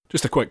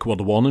Just a quick word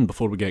of warning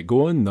before we get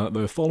going that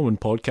the following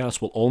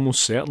podcast will almost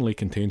certainly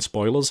contain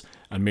spoilers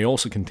and may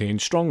also contain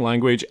strong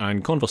language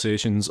and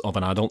conversations of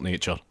an adult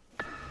nature.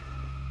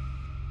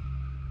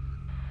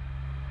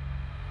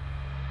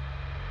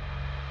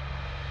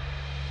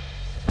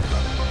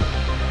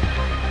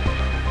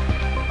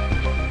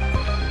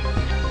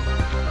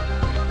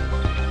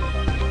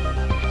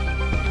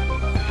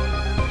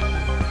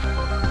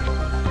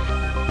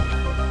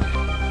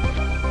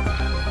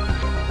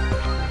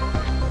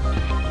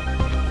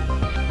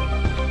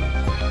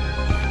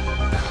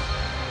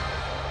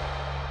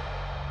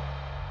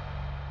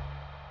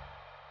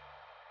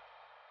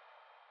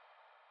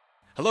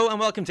 Hello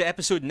and welcome to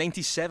episode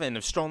 97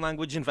 of Strong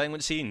Language and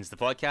Violent Scenes, the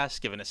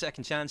podcast giving a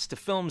second chance to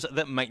films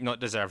that might not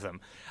deserve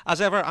them.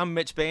 As ever, I'm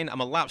Mitch Bain,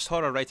 I'm a lapsed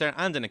horror writer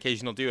and an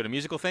occasional doer of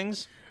musical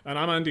things. And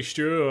I'm Andy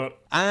Stewart.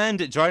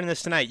 And joining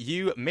us tonight,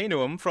 you may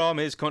know him from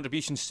his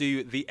contributions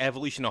to the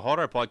Evolution of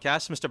Horror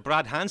podcast, Mr.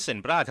 Brad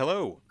Hanson. Brad,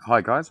 hello.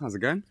 Hi guys, how's it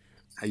going?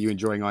 Are you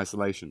enjoying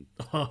isolation?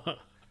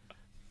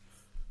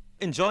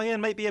 Enjoying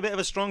might be a bit of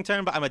a strong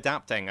term, but I'm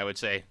adapting, I would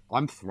say.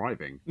 I'm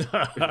thriving.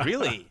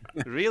 Really?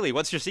 Really?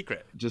 What's your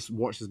secret? Just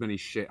watch as many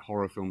shit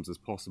horror films as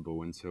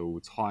possible until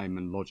time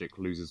and logic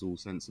loses all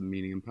sense of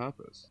meaning and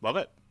purpose. Love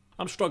it.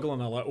 I'm struggling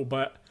a little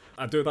bit.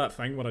 I do that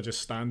thing where I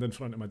just stand in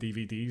front of my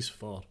DVDs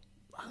for,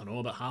 I don't know,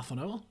 about half an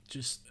hour.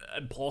 Just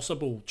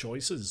impossible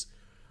choices.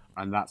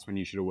 And that's when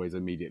you should always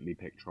immediately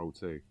pick Troll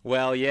 2.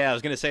 Well, yeah, I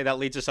was going to say that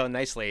leads us on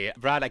nicely.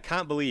 Brad, I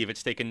can't believe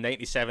it's taken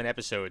 97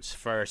 episodes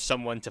for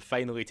someone to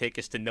finally take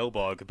us to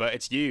Nilbog, but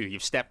it's you.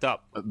 You've stepped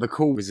up. The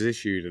call was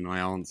issued and I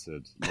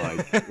answered.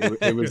 Like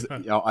it was.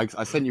 You know,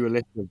 I sent you a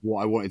list of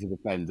what I wanted to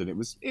defend, and it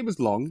was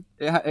long.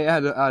 It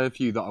had a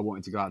few that I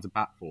wanted to go out to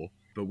bat for.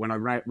 But when I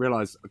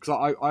realised,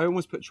 because I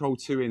almost put Troll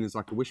 2 in as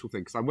like a wishful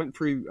thing, because I went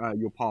through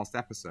your past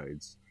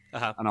episodes,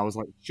 and I was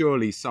like,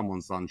 surely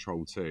someone's done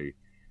Troll 2.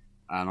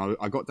 And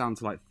I got down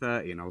to like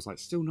 30 and I was like,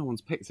 still no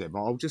one's picked it,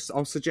 but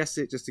I'll suggest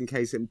it just in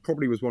case. It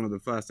probably was one of the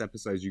first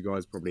episodes you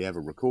guys probably ever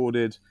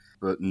recorded,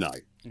 but no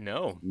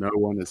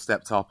one has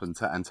stepped up and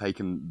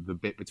taken the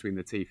bit between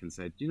the teeth and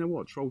said, you know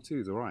what, Troll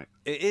 2 is all right.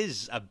 It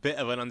is a bit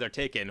of an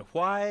undertaking.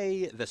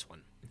 Why this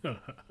one?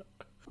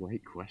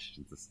 Great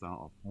question to start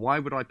off. Why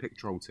would I pick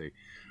Troll 2?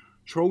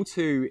 Troll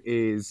 2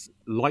 is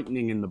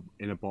lightning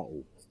in a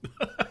bottle.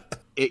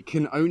 It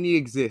can only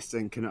exist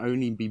and can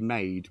only be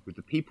made with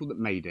the people that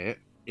made it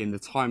in the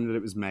time that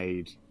it was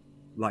made.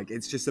 Like,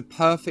 it's just a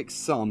perfect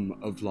sum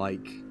of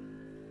like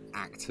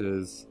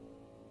actors,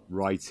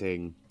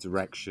 writing,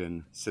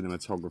 direction,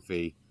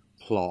 cinematography,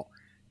 plot,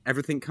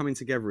 everything coming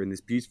together in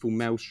this beautiful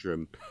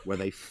maelstrom where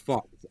they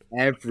fucked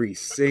every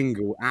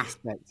single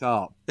aspect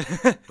up,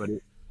 but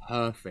it's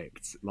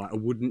perfect. Like, I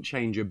wouldn't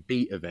change a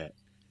beat of it.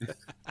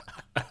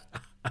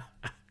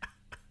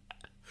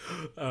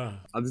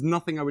 There's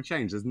nothing I would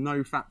change. There's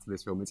no fat to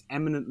this film. It's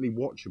eminently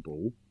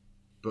watchable,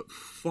 but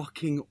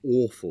fucking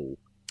awful.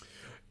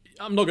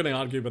 I'm not going to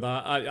argue with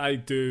that. I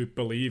do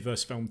believe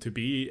this film to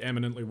be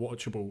eminently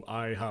watchable.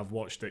 I have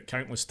watched it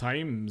countless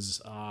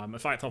times. In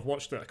fact, I've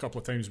watched it a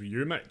couple of times with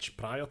you, Mitch,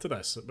 prior to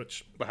this,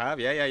 which We have,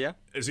 yeah.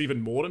 is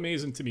even more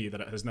amazing to me that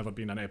it has never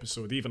been an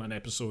episode, even an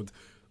episode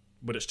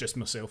where it's just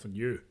myself and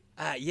you.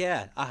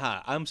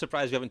 I'm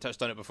surprised we haven't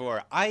touched on it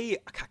before. I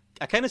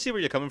kind of see where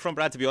you're coming from,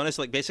 Brad, to be honest.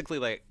 Like, basically,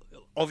 like,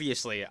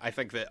 obviously, I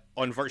think that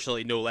on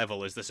virtually no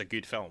level is this a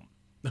good film.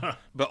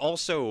 But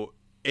also,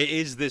 it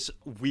is this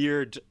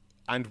weird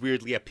and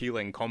weirdly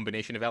appealing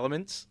combination of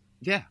elements.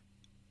 Yeah.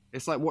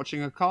 It's like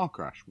watching a car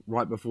crash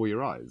right before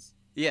your eyes.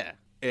 Yeah,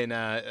 in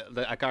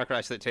a car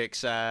crash that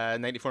takes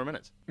 94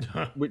 minutes.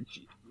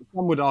 Which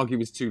some would argue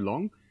is too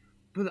long.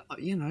 But,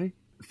 you know,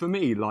 for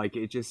me, like,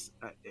 it just...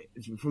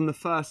 from the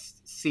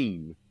first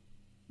scene,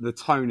 the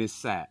tone is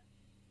set.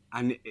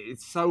 And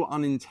it's so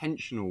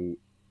unintentional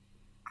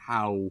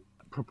how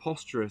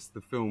preposterous the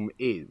film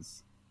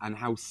is, and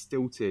how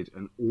stilted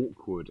and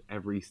awkward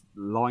every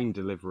line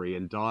delivery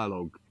and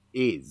dialogue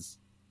is,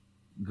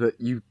 that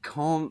you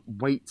can't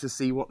wait to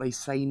see what they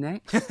say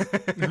next.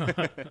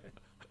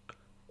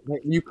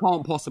 Like, you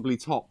can't possibly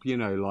top, you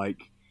know,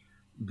 like,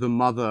 the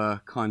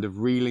mother kind of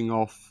reeling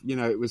off, you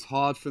know, it was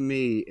hard for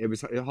me, it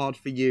was hard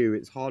for you,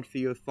 it's hard for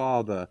your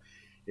father,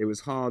 it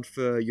was hard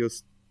for your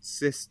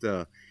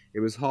sister, it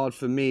was hard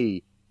for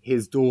me,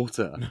 his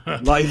daughter.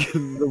 Like,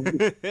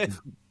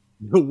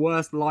 the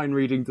worst line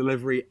reading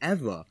delivery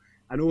ever,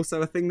 and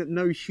also a thing that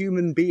no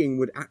human being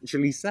would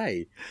actually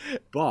say.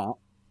 But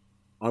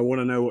I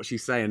want to know what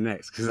she's saying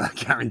next, because I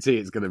guarantee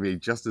it's going to be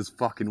just as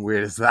fucking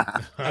weird as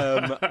that.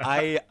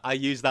 I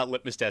use that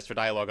litmus test for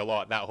dialogue a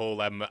lot. That whole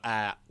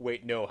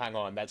wait, no, hang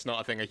on, that's not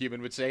a thing a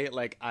human would say.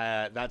 Like,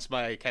 that's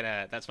my kind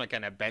of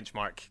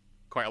benchmark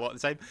quite a lot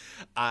of the time.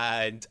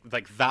 And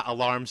like, that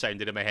alarm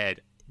sounded in my head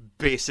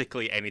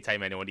basically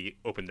anytime anyone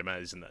opened their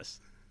mouths in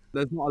this.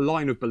 There's not a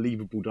line of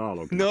believable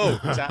dialogue. No,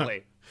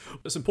 exactly.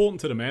 It's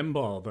important to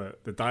remember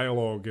that the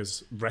dialogue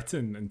is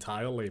written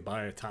entirely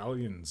by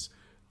Italians,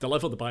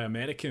 delivered by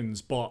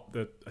Americans, but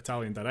the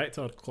Italian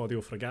director,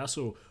 Claudio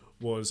Fragasso,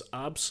 was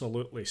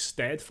absolutely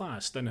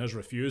steadfast in his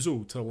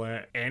refusal to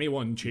let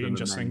anyone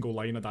change a single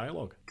line of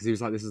dialogue. Because he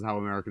was like, this is how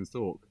Americans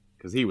talk.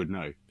 Because he would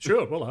know.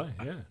 Sure, well,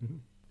 yeah.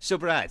 So,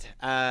 Brad,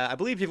 I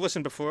believe you've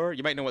listened before.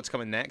 You might know what's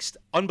coming next.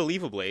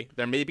 Unbelievably,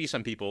 there may be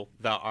some people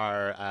that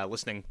are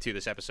listening to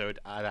this episode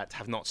that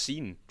have not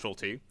seen Troll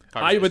 2.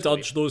 I would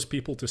urge those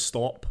people to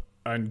stop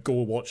and go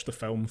watch the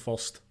film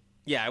first.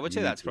 Yeah, I would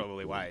say that's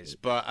probably wise.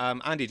 But,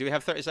 Andy, do we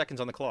have 30 seconds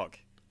on the clock?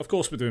 Of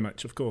course we do,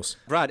 Mitch, of course.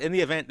 Brad, in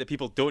the event that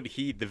people don't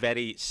heed the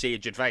very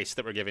sage advice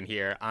that we're given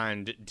here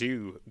and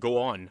do go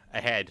on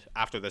ahead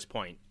after this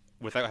point,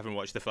 without having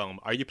watched the film,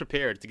 are you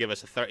prepared to give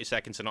us a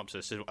 30-second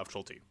synopsis of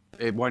Troll 2?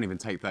 It won't even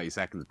take 30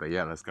 seconds, but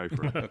yeah, let's go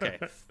for it. Okay.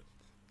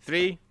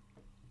 3,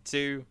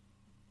 2,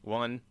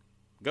 1,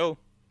 go.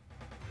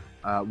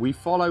 We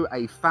follow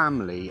a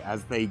family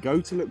as they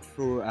go to look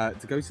for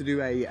to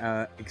do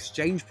a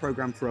exchange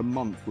program for a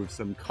month with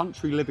some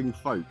country living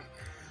folk.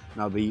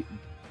 Now the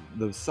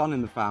son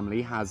in the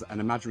family has an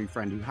imaginary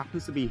friend who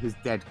happens to be his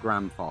dead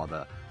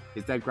grandfather.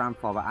 His dead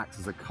grandfather acts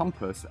as a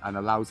compass and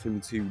allows him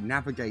to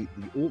navigate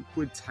the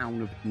awkward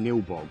town of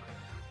Nilbog,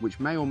 which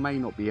may or may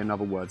not be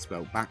another word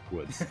spelled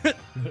backwards.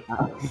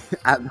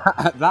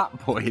 At that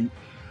point,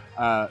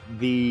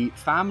 the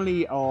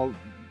family are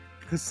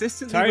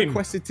persistently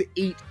requested to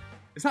eat.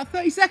 Is that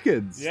 30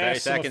 seconds?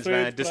 Yes, 30 seconds,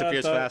 man.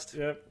 Disappears fast.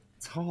 Yep.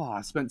 Oh,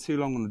 I spent too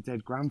long on the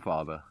dead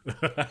grandfather.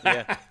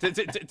 Yeah.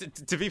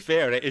 To be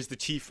fair, it is the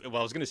chief. Well,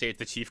 I was going to say it's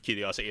the chief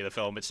curiosity of the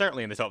film. It's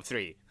certainly in the top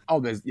 3. Oh,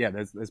 there's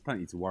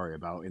plenty to worry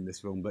about in this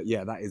film, but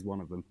yeah, that is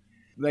one of them.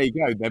 There you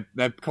go.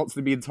 They're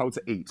constantly being told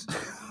to eat.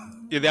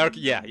 Yeah, they are.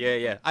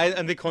 Yeah.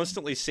 And they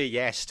constantly say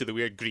yes to the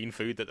weird green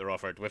food that they're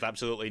offered, with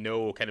absolutely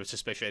no kind of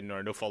suspicion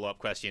or no follow-up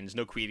questions,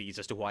 no queries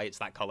as to why it's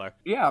that color.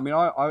 Yeah, I mean,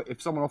 I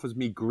if someone offers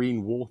me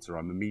green water,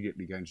 I'm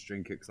immediately going to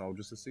drink it because I'll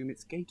just assume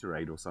it's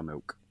Gatorade or some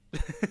milk.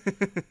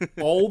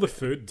 All the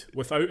food,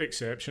 without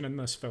exception, in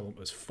this film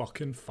is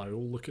fucking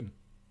foul looking.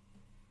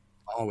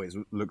 Oh, it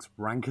looks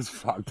rank as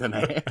fuck, doesn't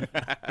it?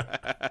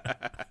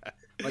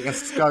 Like a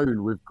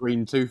scone with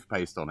green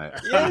toothpaste on it.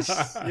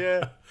 Yes,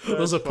 yeah.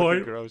 There's a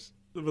point gross.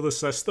 where the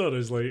sister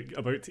is like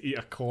about to eat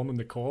a corn on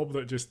the cob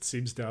that just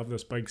seems to have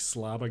this big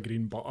slab of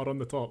green butter on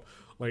the top,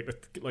 like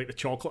the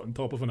chocolate on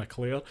top of an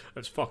eclair.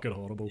 It's fucking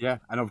horrible. Yeah,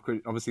 and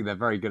obviously they're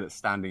very good at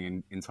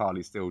standing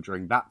entirely still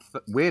during that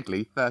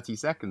weirdly 30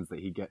 seconds that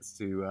he gets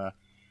to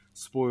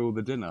spoil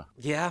the dinner.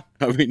 Yeah.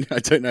 I mean, I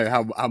don't know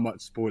how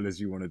much spoilers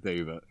you want to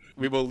do, but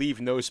we will leave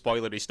no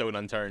spoilery stone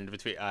unturned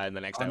between in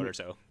the next hour or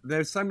so.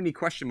 There's so many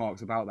question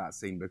marks about that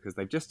scene because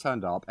they've just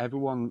turned up.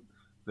 Everyone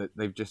that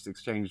they've just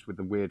exchanged with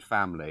the weird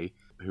family,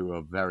 who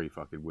are very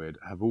fucking weird,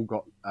 have all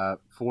got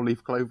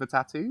 4-leaf clover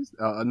tattoos.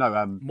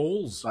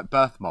 Moles, like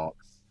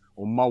birthmarks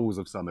or moles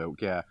of some ilk.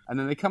 Yeah, and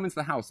then they come into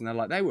the house and they're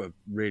like, they were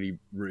really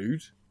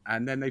rude.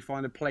 And then they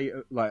find a plate,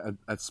 like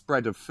a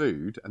spread of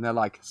food, and they're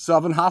like,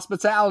 Southern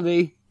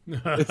hospitality.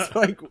 It's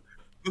like,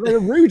 they were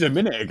rude a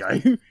minute ago.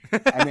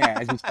 And yeah,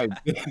 as you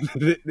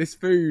say, this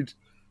food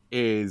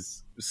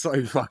is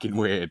so fucking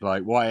weird.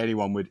 Like, why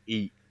anyone would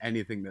eat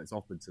anything that's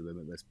offered to them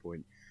at this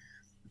point.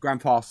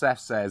 Grandpa Seth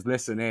says,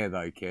 listen here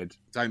though, kid,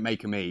 don't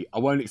make them eat. I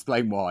won't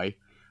explain why,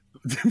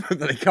 but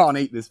they can't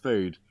eat this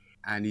food.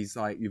 And he's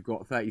like, you've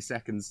got 30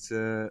 seconds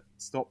to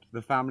stop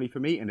the family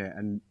from eating it.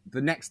 And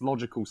the next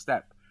logical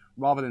step,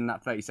 rather than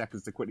that 30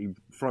 seconds to quickly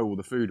throw all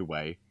the food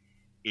away,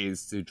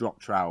 is to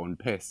drop trowel and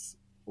piss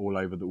all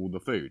over all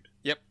the food.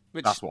 Yep.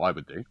 That's what I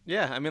would do.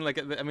 Yeah, I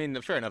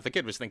mean, fair enough. The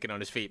kid was thinking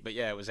on his feet, but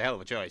yeah, it was a hell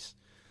of a choice.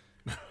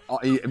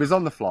 It was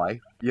on the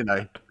fly,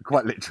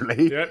 quite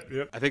literally.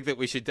 Yep. I think that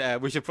we should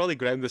probably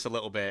ground this a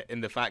little bit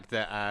in the fact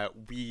that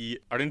we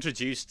are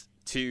introduced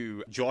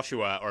to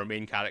Joshua, our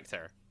main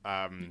character.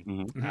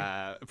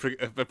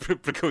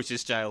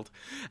 Precocious child.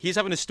 He's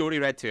having a story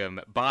read to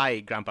him by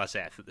Grandpa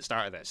Seth at the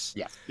start of this.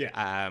 Yes.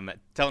 Yeah.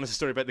 Telling us a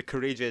story about the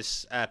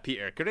courageous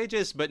Peter.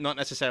 Courageous, but not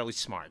necessarily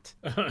smart.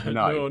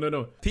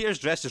 No. Peter's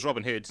dressed as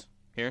Robin Hood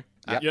here.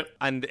 Yep.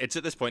 And it's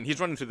at this point,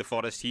 he's running through the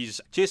forest. He's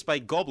chased by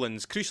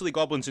goblins, crucially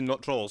goblins and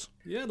not trolls.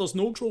 Yeah, there's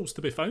no trolls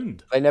to be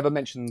found. They never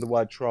mentioned the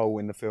word troll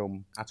in the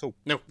film at all.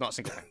 No, not a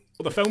single thing.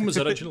 Well, the film was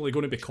originally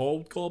going to be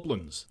called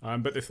Goblins,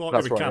 but they thought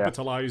they would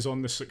capitalise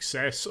on the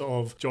success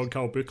of John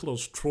Carl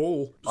Buechler's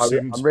Troll.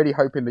 I'm really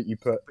hoping that you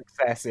put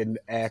success in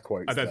air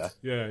quotes. I did, there.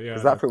 yeah.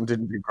 Because that film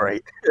didn't do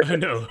great.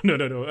 No,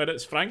 and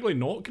it's frankly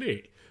not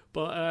great.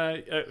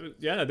 But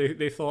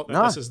they thought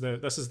that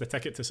this is the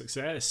ticket to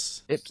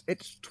success. It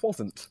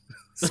wasn't.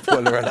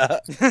 Spoiler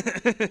alert.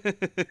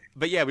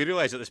 But yeah, we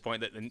realise at this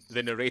point that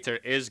the narrator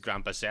is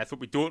Grandpa Seth.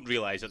 What we don't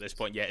realise at this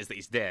point yet is that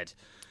he's dead.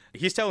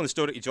 He's telling the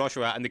story to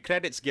Joshua, and the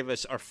credits give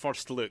us our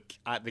first look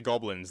at the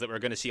goblins that we're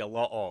going to see a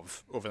lot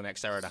of over the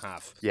next hour and a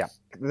half. Yeah.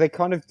 They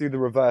kind of do the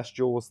reverse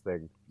Jaws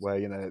thing, where,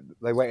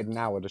 they waited an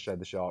hour to show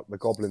the shark. The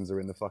goblins are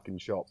in the fucking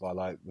shop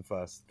by, the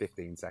first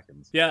 15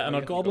 seconds. Yeah, and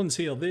our goblins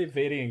here, they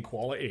vary in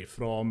quality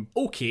from,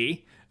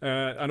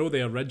 I know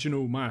the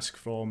original mask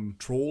from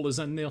Troll is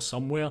in there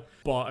somewhere,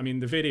 but, I mean,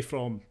 they vary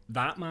from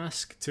that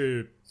mask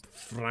to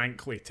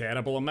frankly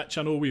terrible. And Mitch,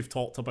 I know we've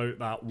talked about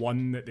that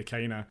one that they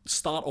kind of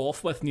start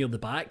off with near the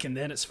back and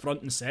then it's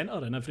front and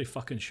centre in every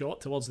fucking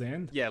shot towards the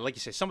end. Yeah, like you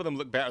say, some of them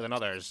look better than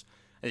others.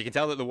 And you can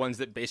tell that the ones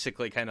that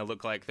basically kind of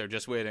look like they're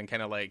just wearing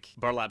kind of like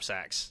burlap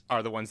sacks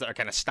are the ones that are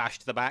kind of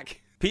stashed to the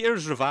back.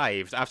 Peter's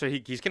revived after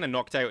he's kind of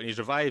knocked out, and he's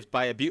revived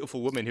by a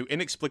beautiful woman who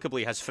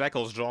inexplicably has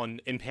freckles drawn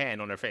in pen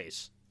on her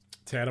face.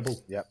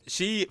 Terrible. Yep.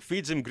 She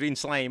feeds him green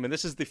slime, and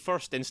this is the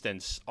first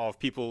instance of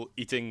people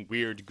eating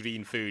weird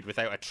green food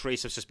without a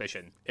trace of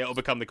suspicion. It'll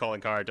become the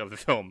calling card of the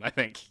film, I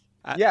think.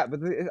 Yeah, but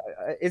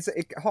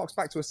it harks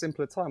back to a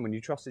simpler time when you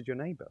trusted your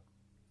neighbour.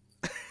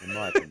 In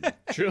my opinion.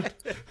 Sure.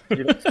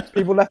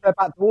 People left their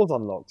back doors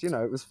unlocked.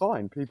 It was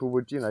fine. People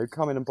would,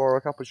 come in and borrow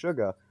a cup of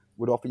sugar,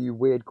 would offer you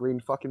weird green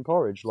fucking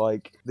porridge.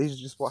 Like, these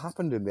are just what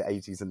happened in the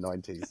 80s and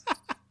 90s.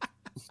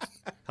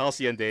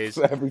 Halcyon days.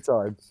 Every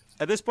time.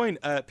 At this point,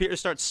 Peter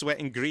starts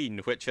sweating green,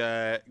 which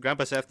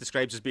Grandpa Seth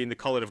describes as being the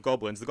colour of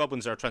goblins. The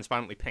goblins are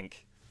transparently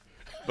pink.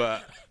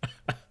 But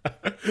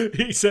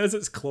he says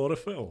it's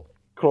chlorophyll.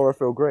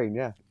 Chlorophyll green,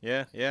 yeah.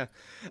 Yeah.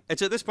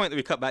 It's at this point that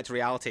we cut back to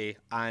reality,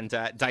 and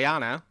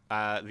Diana,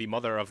 the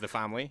mother of the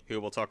family,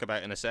 who we'll talk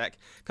about in a sec,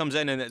 comes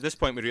in, and at this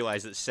point we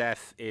realise that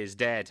Seth is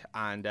dead,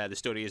 and the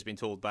story has been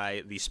told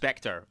by the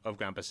spectre of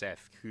Grandpa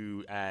Seth,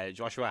 who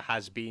Joshua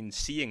has been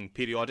seeing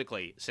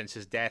periodically since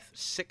his death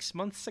 6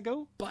 months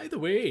ago. By the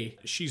way,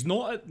 she's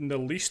not in the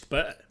least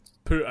bit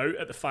put out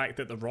at the fact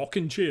that the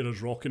rocking chair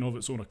is rocking of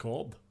its own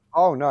accord.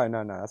 Oh, no,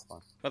 that's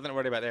fine. Nothing to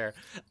worry about there.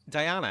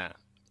 Diana,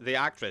 the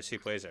actress who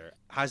plays her,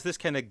 has this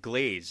kind of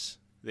glaze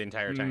the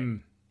entire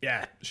time.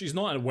 Yeah, she's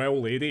not a well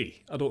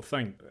lady, I don't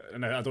think.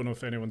 And I don't know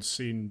if anyone's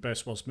seen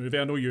Best Worst Movie.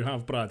 I know you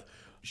have, Brad.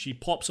 She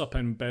pops up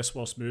in Best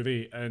Worst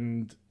Movie,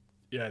 and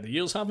yeah, the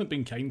years haven't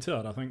been kind to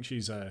her. I think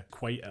she's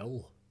quite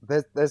ill.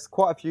 There's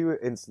quite a few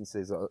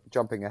instances,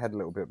 jumping ahead a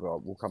little bit,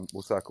 but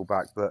we'll circle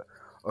back, but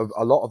of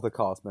a lot of the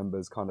cast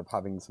members kind of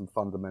having some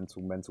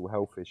fundamental mental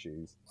health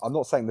issues. I'm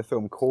not saying the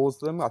film caused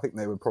them. I think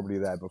they were probably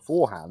there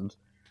beforehand,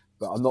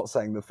 but I'm not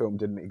saying the film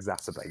didn't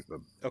exacerbate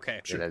them.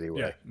 Okay, in any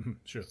way. Yeah,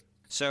 sure.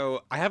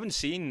 So I haven't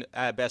seen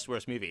Best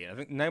Worst Movie. I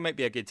think now might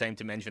be a good time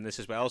to mention this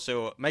as well.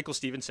 So Michael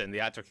Stevenson, the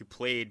actor who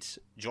played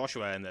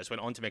Joshua in this,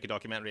 went on to make a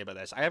documentary about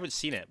this. I haven't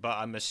seen it, but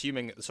I'm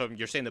assuming, so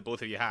you're saying that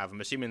both of you have, I'm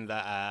assuming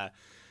that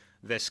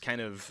this kind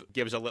of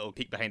gives a little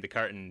peek behind the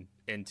curtain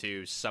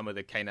into some of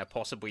the kind of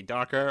possibly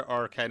darker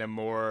or kind of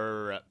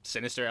more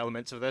sinister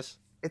elements of this.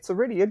 It's a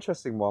really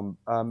interesting one.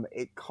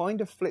 It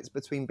kind of flits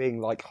between being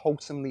like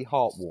wholesomely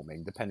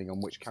heartwarming, depending on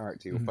which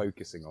character you're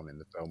focusing on in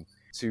the film,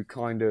 to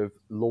kind of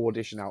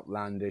lordish and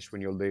outlandish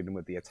when you're dealing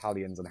with the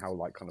Italians and how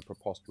like kind of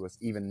preposterous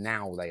even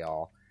now they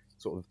are,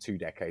 sort of 2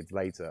 decades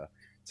later,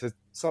 to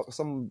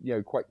some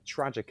quite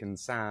tragic and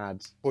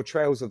sad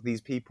portrayals of these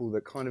people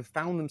that kind of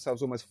found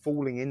themselves almost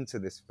falling into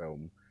this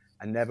film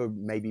and never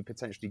maybe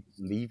potentially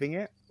leaving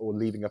it or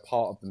leaving a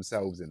part of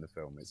themselves in the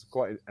film. It's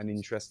quite an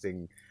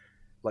interesting,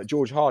 like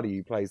George Hardy,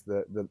 who plays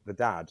the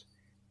dad,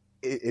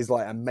 is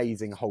like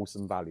amazing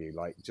wholesome value,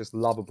 like just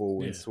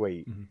lovable and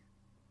sweet.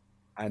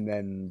 And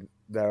then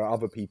there are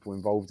other people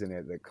involved in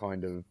it that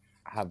kind of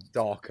have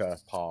darker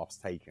paths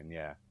taken.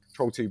 Yeah,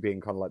 Troll 2 being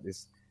kind of like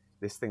this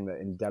thing that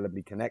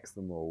indelibly connects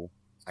them all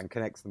and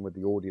connects them with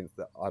the audience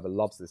that either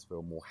loves this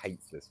film or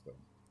hates this film.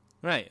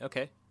 Right,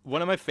 okay.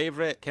 One of my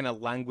favourite kind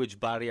of language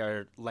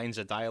barrier lines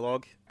of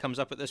dialogue comes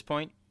up at this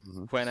point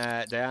when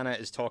Diana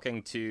is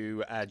talking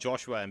to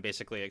Joshua and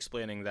basically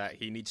explaining that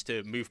he needs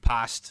to move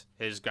past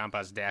his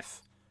grandpa's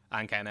death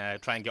and kind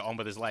of try and get on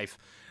with his life.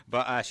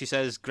 But she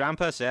says,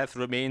 "Grandpa Seth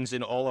remains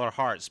in all our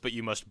hearts, but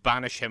you must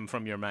banish him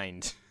from your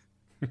mind."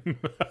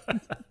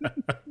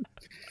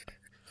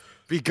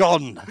 Be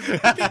gone!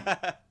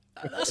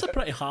 That's a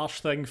pretty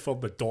harsh thing for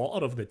the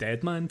daughter of the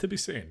dead man to be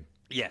saying.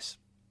 Yes,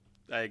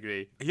 I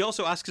agree. He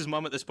also asks his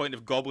mum at this point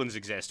if goblins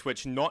exist,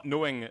 which, not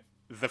knowing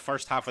the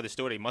first half of the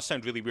story, must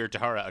sound really weird to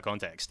her out of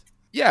context.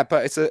 Yeah,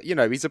 but it's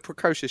he's a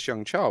precocious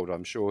young child.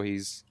 I'm sure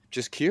he's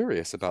just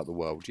curious about the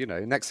world.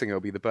 Next thing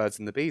it'll be the birds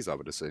and the bees, I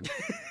would assume.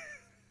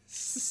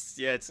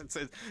 Yeah,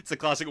 it's a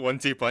classic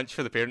 1-2 punch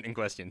for the parenting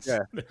questions.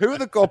 Yeah. Who are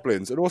the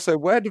goblins? And also,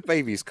 where do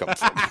babies come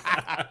from?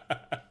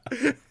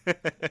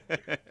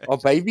 Are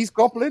babies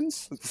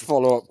goblins?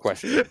 Follow-up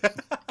question.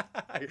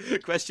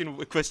 Question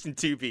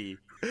 2B.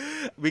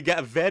 We get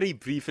a very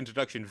brief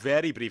introduction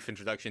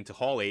to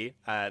Holly,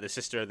 the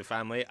sister of the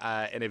family,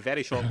 in a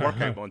very short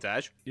workout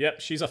montage.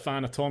 Yep, she's a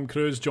fan of Tom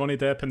Cruise, Johnny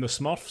Depp and the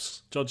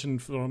Smurfs, judging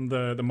from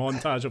the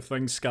montage of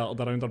things scattered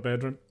around her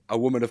bedroom. A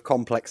woman of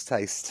complex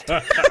taste.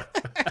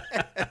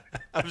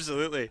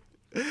 Absolutely.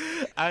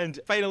 And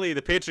finally,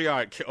 the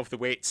patriarch of the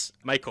Waits,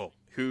 Michael,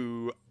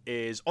 who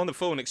is on the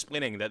phone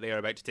explaining that they are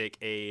about to take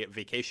a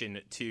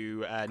vacation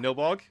to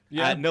Nilbog.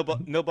 Yeah.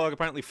 Nilbog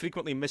apparently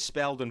frequently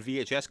misspelled on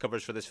VHS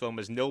covers for this film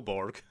as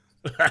Nilborg.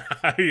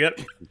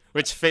 Yep.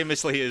 Which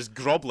famously is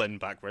Groblin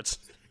backwards.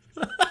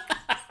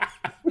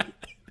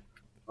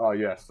 Oh,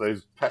 yes,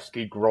 those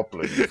pesky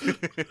groblins.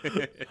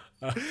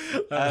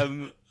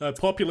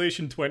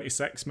 Population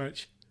 26,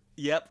 Mitch.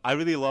 Yep, I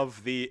really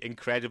love the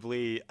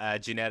incredibly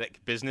generic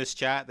business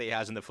chat that he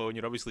has on the phone.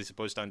 You're obviously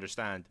supposed to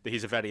understand that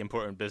he's a very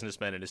important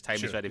businessman and his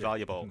time is very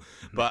valuable.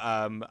 But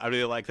I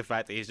really like the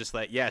fact that he's just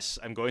like, yes,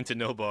 I'm going to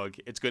Nilbog.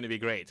 It's going to be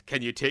great.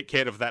 Can you take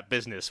care of that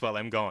business while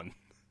I'm gone?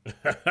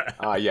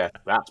 Yeah,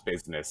 that's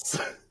business.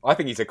 I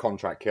think he's a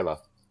contract killer.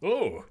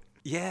 Oh.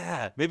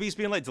 Yeah, maybe he's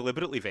being like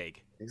deliberately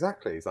vague.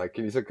 Exactly. He's like,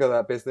 can you take care of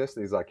that business?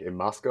 And he's like, in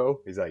Moscow?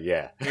 He's like,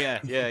 yeah. Yeah.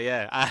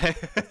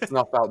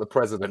 Snuff out the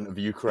president of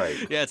Ukraine.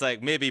 Yeah, it's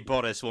like, maybe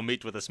Boris will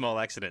meet with a small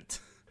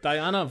accident.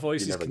 Diana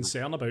voices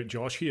concern about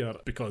Josh here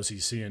because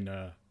he's seeing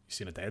a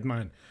dead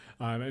man.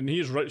 And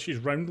she's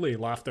roundly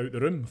laughed out the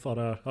room for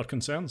her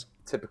concerns.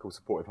 Typical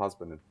supportive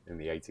husband in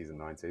the 80s and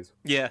 90s.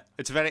 Yeah,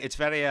 it's very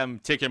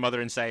take your mother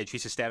inside,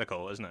 she's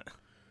hysterical, isn't it?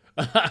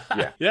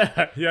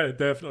 Yeah,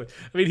 definitely.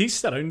 I mean, he's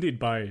surrounded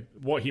by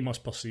what he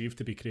must perceive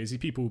to be crazy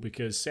people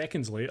because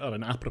seconds later,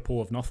 and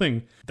apropos of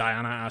nothing,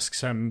 Diana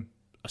asks him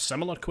a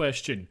similar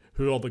question.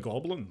 Who are the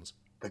goblins?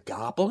 The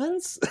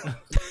goblins?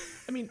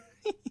 I mean...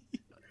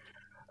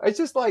 It's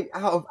just like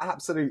out of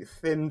absolute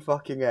thin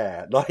fucking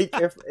air. Like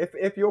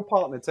if your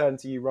partner turned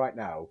to you right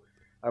now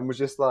and was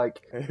just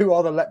like, who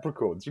are the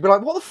leprechauns? You'd be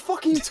like, what the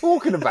fuck are you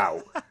talking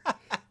about?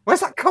 Where's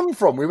that come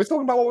from? We were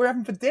talking about what we were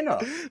having for dinner.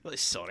 Well,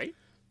 sorry.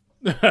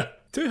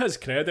 To his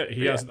credit,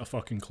 he hasn't a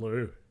fucking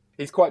clue.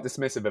 He's quite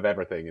dismissive of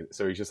everything,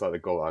 so he's just like the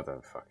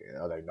goblin.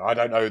 I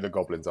don't know who the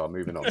goblins are.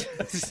 Moving on.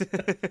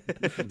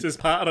 Just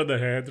pat her on the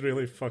head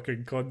really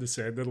fucking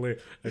condescendingly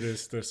and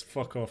just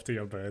fuck off to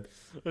your bed.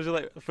 I was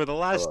like, for the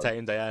last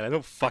time, Diana, I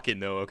don't fucking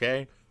know,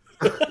 okay?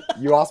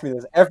 You ask me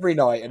this every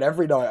night, and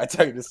every night I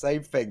tell you the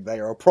same thing. They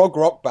are a prog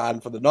rock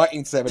band from the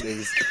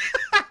 1970s.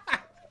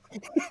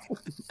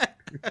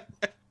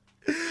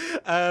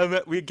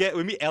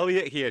 We meet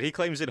Elliot here. He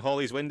climbs in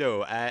Holly's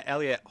window.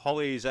 Elliot,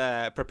 Holly's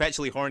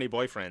perpetually horny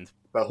boyfriend.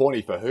 But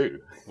horny for who?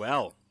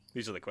 Well,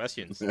 these are the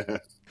questions.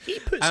 He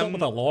puts up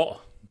with a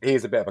lot. He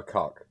is a bit of a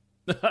cock.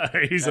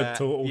 He's a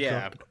total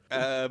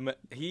cock.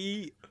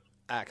 He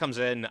comes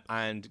in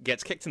and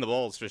gets kicked in the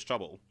balls for his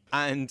trouble.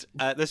 And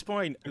at this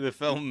point, the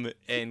film,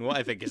 in what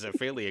I think is a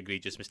fairly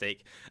egregious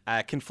mistake,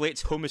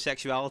 conflates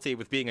homosexuality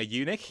with being a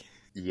eunuch.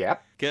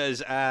 Yep.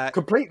 Because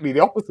completely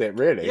the opposite,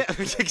 really. Yeah,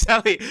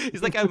 exactly.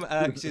 He's like,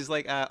 she's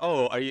like,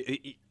 oh, are you?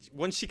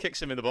 Once she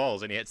kicks him in the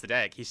balls and he hits the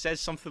deck, he says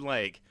something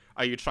like,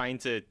 "Are you trying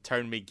to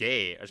turn me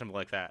gay?" or something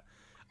like that.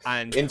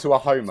 And into a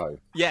homo.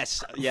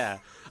 Yes, yeah.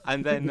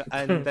 And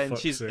then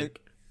she's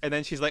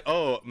like,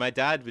 "Oh, my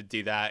dad would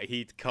do that.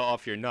 He'd cut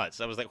off your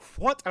nuts." I was like,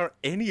 "What are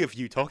any of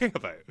you talking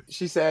about?"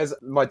 She says,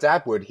 "My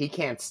dad would. He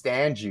can't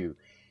stand you.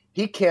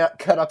 He can't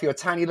cut up your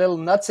tiny little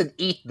nuts and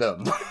eat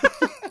them."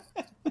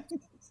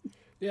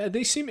 Yeah,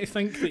 they seem to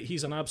think that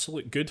he's an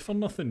absolute good for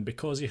nothing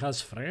because he has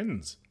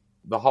friends.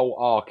 The whole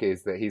arc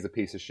is that he's a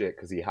piece of shit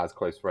because he has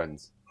close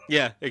friends.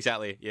 Yeah,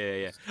 exactly.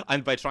 Yeah.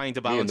 And by trying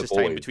to balance his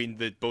time between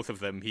the both of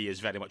them, he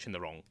is very much in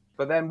the wrong.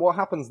 But then what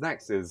happens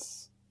next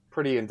is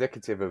pretty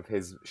indicative of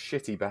his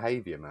shitty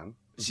behaviour, man.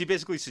 She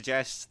basically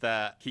suggests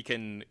that he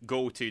can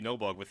go to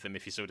Nilbog with them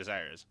if he so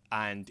desires,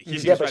 and he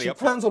seems but very she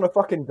turns on a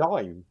fucking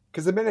dime.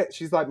 Because the minute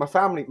she's like, my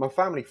family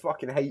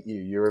fucking hate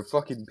you. You're a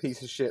fucking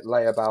piece of shit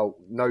layabout,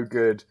 no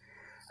good.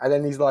 And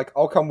then he's like,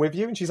 I'll come with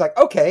you. And she's like,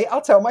 okay,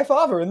 I'll tell my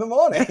father in the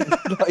morning.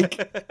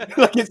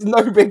 like it's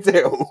no big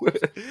deal.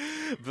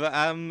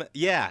 But,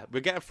 yeah, we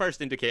get a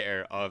first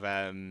indicator of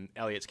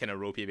Elliot's kind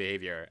of ropey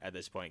behaviour at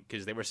this point,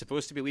 because they were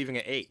supposed to be leaving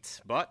at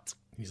 8, but...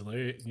 He's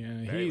late,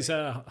 yeah. He's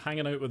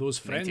hanging out with those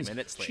friends. 90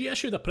 minutes late. She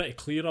issued a pretty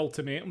clear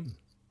ultimatum.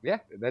 Yeah,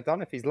 they're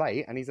done if he's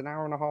late, and he's an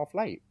hour and a half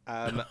late.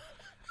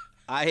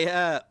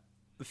 I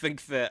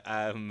think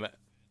that...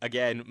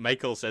 Again,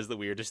 Michael says the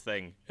weirdest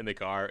thing in the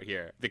car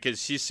here,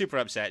 because she's super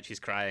upset, she's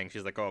crying,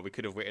 she's like, oh, we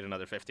could have waited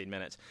another 15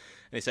 minutes.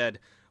 And he said,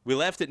 we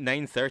left at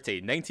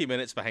 9:30, 90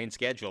 minutes behind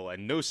schedule,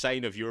 and no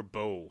sign of your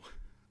beau.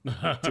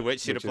 To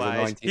which she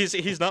replies,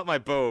 he's not my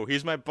beau,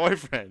 he's my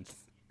boyfriend.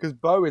 Because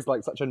beau is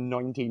like such a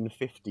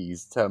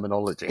 1950s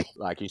terminology.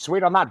 Like, you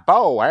sweet on that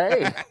beau,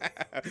 eh?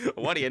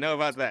 What do you know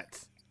about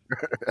that?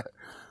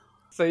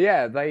 So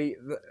yeah, they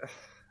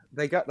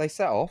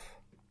set off,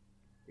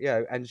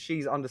 and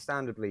she's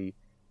understandably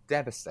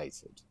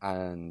devastated,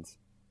 and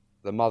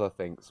the mother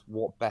thinks,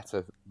 what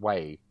better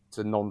way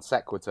to non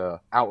sequitur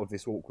out of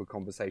this awkward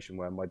conversation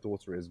where my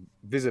daughter is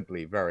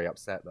visibly very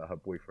upset that her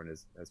boyfriend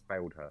has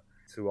failed her,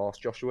 to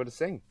ask Joshua to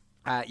sing.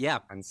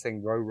 And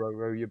sing Row, Row,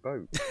 Row Your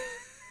Boat.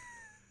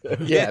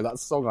 Yeah, that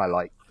song I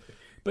like.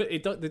 But they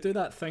do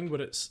that thing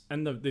where it's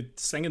they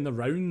sing in the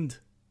round,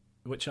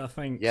 which I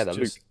think is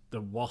just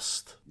the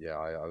worst.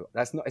 Yeah,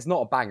 it's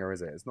not a banger,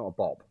 is it? It's not a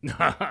bop.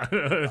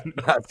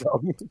 That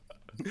song.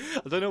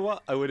 I don't know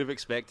what I would have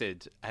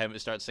expected him to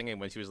start singing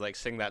when she was like,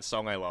 sing that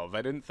song I love.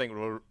 I didn't think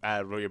Row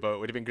Your Boat. It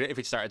would have been great if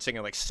he started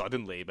singing like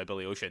Suddenly by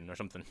Billy Ocean or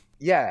something.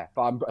 Yeah,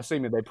 but I'm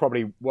assuming they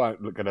probably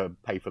weren't going to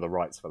pay for the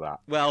rights for that.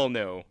 Well,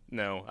 no.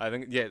 I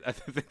think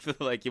that,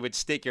 like, you would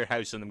stake your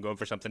house on them going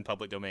for something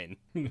public domain.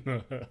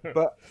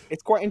 But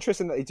it's quite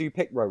interesting that they do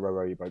pick Row, Row,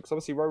 Row Your Boat, because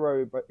obviously Row,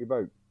 Row Your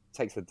Boat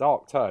takes a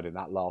dark turn in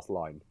that last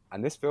line,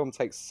 and this film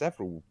takes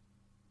several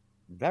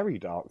very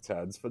dark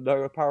turns for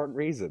no apparent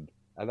reason.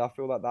 And I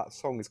feel like that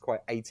song is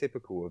quite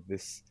atypical of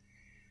this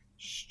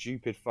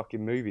stupid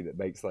fucking movie that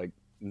makes like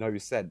no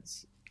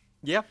sense.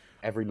 Yeah.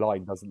 Every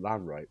line doesn't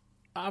land right.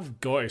 I've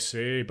got to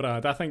say,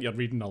 Brad, I think you're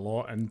reading a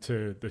lot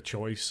into the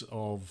choice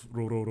of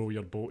row, row, row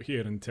your boat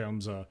here in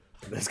terms of...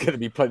 There's going to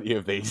be plenty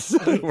of these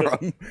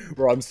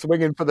where I'm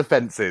swinging for the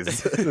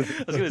fences.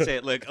 I was going to say,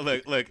 look.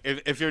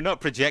 If you're not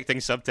projecting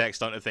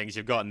subtext onto things,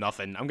 you've got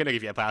nothing. I'm going to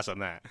give you a pass on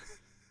that.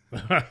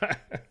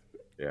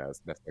 Yeah, that's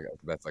the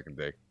best I can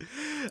do.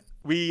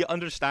 We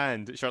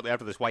understand shortly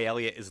after this why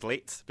Elliot is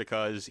late,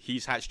 because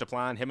he's hatched a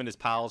plan. Him and his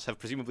pals have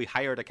presumably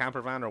hired a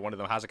camper van, or one of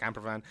them has a camper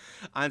van,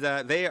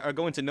 and they are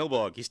going to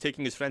Nilbog. He's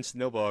taking his friends to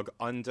Nilbog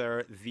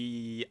under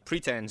the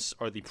pretense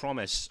or the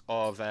promise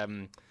of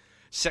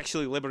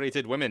sexually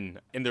liberated women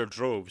in their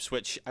droves,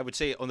 which I would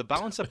say, on the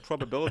balance of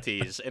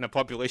probabilities in a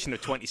population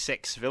of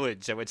 26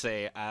 village, I would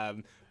say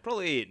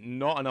probably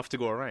not enough to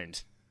go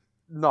around.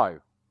 No,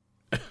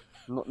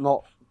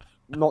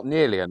 not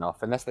nearly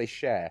enough, unless they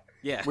share.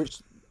 Yeah. Which,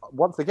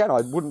 once again,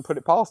 I wouldn't put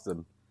it past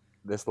them.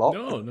 This lot.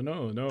 No.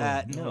 No,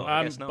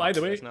 I guess not. By the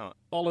I way, guess not.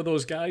 all of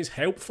those guys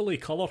helpfully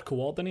colour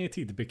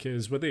coordinated,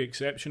 because with the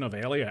exception of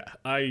Elliot,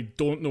 I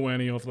don't know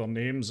any of their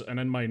names, and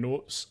in my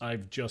notes,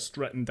 I've just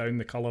written down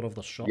the colour of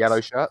their shirts. Yellow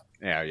shirt.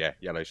 Yeah.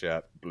 Yellow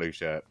shirt, blue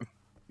shirt.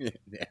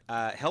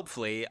 Yeah.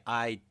 Helpfully,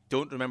 I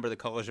don't remember the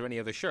colours of any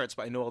of the shirts,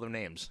 but I know all their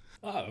names.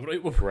 Ah,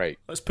 right. Well, Great.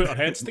 let's put our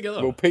heads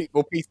together. We'll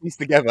piece these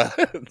together.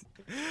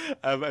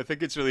 I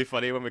think it's really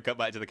funny when we cut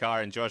back to the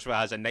car and Joshua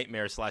has a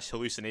nightmare /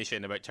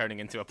 hallucination about turning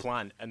into a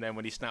plant, and then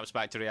when he snaps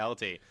back to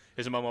reality,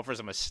 his mum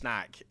offers him a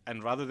snack,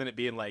 and rather than it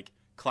being like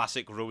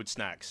classic road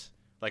snacks,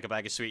 like a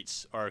bag of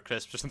sweets or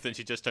crisps or something,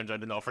 she just turns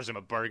around and offers him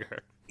a burger.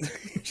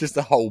 Just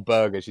a whole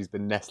burger she's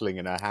been nestling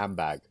in her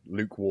handbag,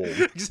 lukewarm.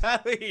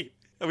 Exactly.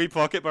 A wee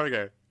pocket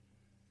burger.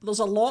 There's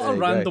a lot There of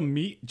you go. random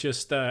meat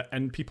just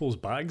in people's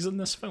bags in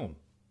this film.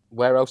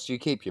 Where else do you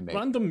keep your meat?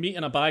 Random meat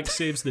in a bag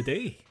saves the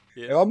day.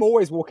 I'm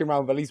always walking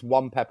around with at least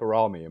one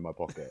pepperami in my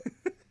pocket.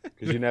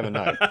 Because you never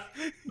know.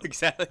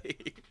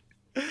 Exactly.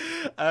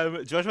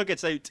 Joshua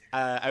gets out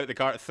of the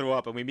car to throw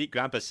up, and we meet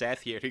Grandpa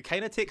Seth here, who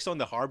kind of takes on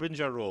the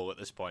harbinger role at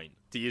this point,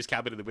 to use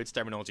Cabin in the Woods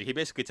terminology. He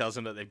basically tells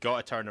them that they've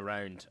got to turn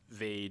around.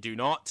 They do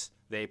not.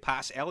 They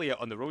pass Elliot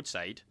on the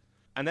roadside,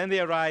 and then they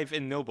arrive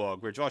in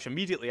Nilbog, where Josh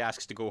immediately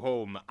asks to go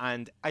home,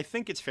 and I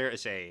think it's fair to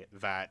say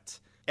that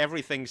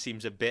everything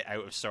seems a bit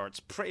out of sorts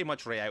pretty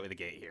much right out of the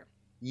gate here.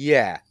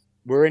 Yeah.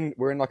 We're in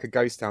like a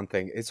ghost town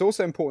thing. It's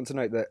also important to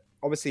note that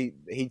obviously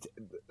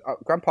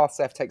Grandpa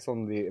Seth takes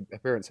on the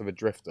appearance of a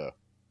drifter.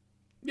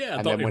 Yeah,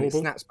 And dirty then when hobo.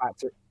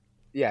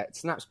 it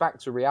snaps back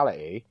to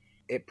reality,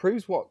 it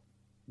proves what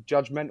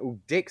judgmental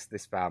dicks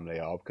this family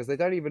are, because they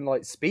don't even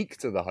like speak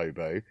to the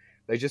hobo.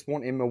 They just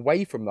want him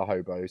away from the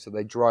hobo, so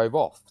they drive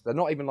off. They're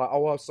not even like,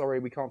 "Oh, sorry,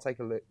 we can't take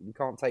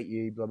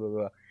you." Blah blah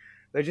blah.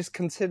 They just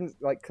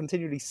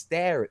continually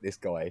stare at this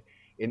guy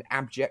in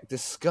abject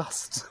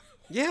disgust,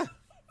 Yeah.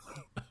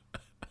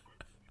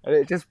 and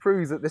it just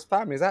proves that this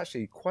family is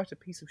actually quite a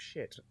piece of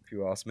shit, if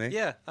you ask me.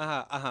 Yeah,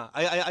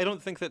 I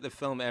don't think that the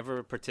film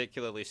ever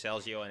particularly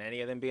sells you on any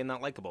of them being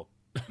that likable.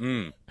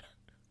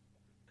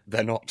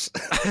 They're not.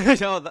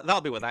 No,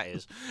 that'll be what that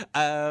is.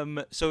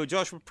 So,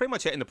 Josh, we're pretty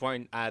much hitting the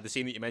point, the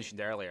scene that you mentioned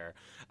earlier.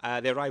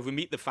 They arrive, we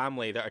meet the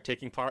family that are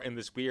taking part in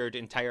this weird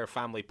entire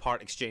family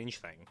part exchange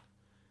thing.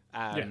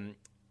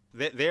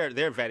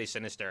 They're very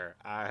sinister,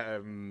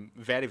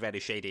 very, very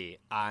shady.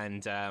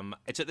 And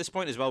it's at this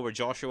point as well where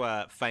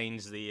Joshua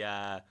finds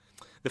the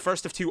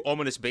first of two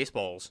ominous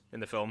baseballs in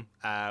the film,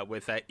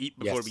 with "Eat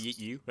before Yes. we eat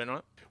you" written on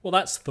it. Well,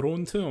 that's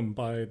thrown to him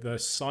by the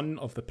son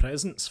of the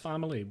Presence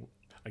family.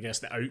 I guess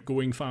the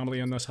outgoing family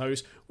in this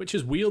house, which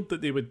is weird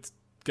that they would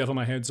give him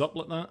a heads up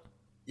like that.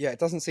 Yeah, it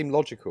doesn't seem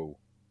logical.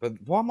 But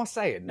what am I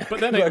saying? But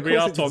then Of we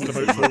are course it talking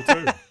doesn't. about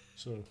Troll 2.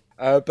 So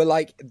But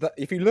like,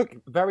 if you look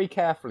very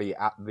carefully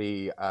at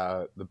the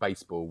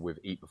baseball with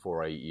 "Eat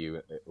before I eat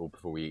you" or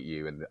 "Before we eat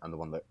you," and the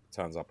one that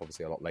turns up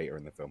obviously a lot later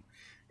in the film,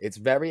 it's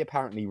very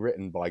apparently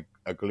written by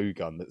a glue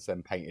gun that's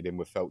then painted in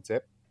with felt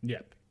tip.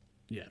 yep.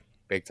 Yeah.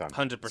 Big time.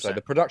 100%. So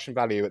the production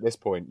value at this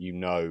point,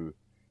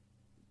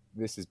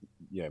 this is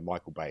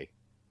Michael Bay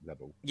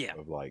level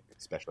of like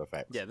special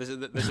effects. Yeah, this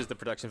is the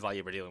production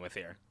value we're dealing with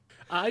here.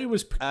 I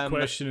was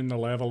questioning the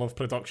level of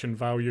production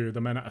value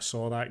the minute I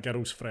saw that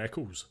girl's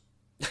freckles.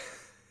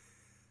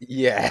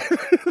 Yeah.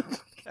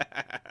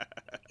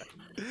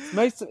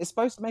 It's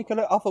supposed to make her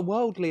look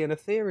otherworldly and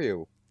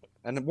ethereal.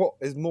 And what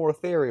is more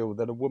ethereal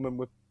than a woman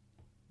with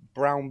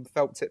brown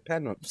felt tip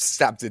pen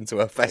stabbed into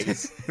her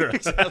face?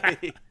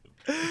 Exactly.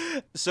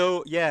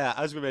 So, yeah,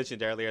 as we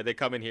mentioned earlier, they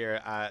come in here,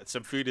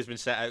 some food has been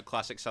set out,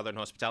 classic southern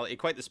hospitality,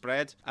 quite the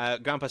spread.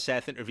 Grandpa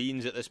Seth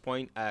intervenes at this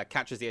point,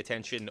 catches the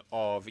attention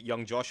of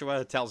young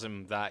Joshua, tells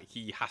him that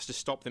he has to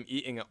stop them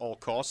eating at all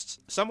costs.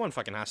 Someone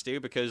fucking has to,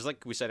 because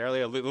like we said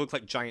earlier, they look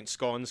like giant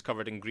scones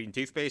covered in green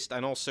toothpaste,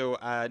 and also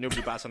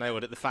nobody bats an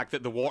eyelid at the fact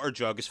that the water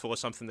jug is full of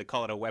something they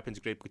call a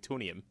weapons-grade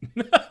plutonium.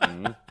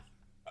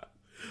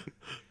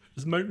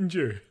 It's Mountain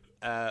Dew.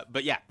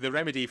 But yeah, the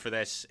remedy for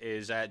this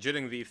is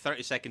during the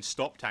 30-second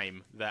stop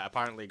time that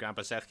apparently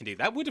Grandpa Seth can do.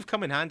 That would have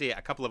come in handy at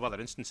a couple of other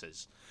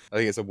instances. I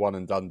think it's a one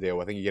and done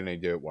deal. I think you can only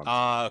do it once.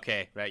 Ah,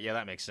 okay, right, yeah,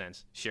 that makes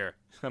sense. Sure,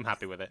 I'm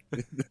happy with it.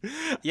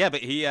 Yeah,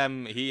 but he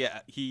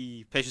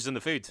pisses in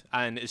the food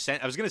and is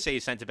sent. I was going to say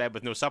he's sent to bed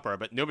with no supper,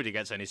 but nobody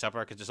gets any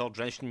supper because it's all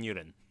drenched in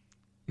urine.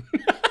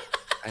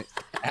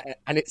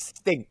 And it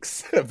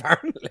stinks,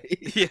 apparently.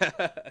 Yeah.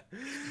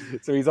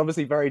 So he's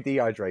obviously very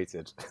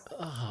dehydrated.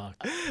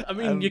 I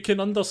mean, you can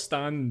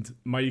understand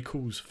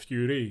Michael's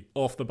fury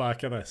off the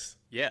back of this.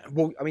 Yeah.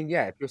 Well, I mean,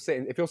 yeah,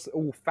 if you're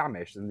all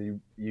famished and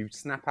you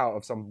snap out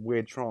of some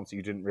weird trance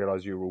you didn't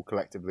realise you were all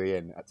collectively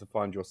in, to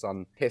find your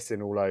son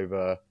pissing all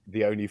over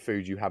the only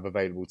food you have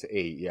available to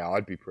eat, yeah,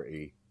 I'd be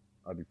pretty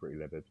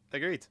livid.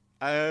 Agreed.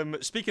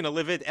 Speaking of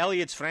livid,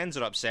 Elliot's friends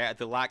are upset at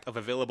the lack of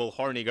available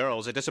horny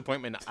girls, a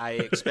disappointment I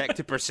expect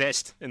to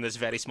persist in this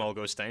very small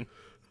ghost town.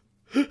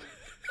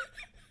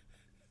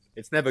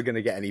 It's never going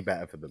to get any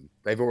better for them.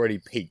 They've already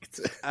peaked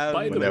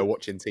when they were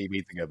watching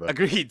TV together.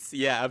 Agreed.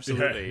 Yeah,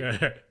 absolutely.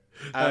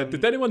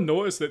 Did anyone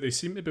notice that they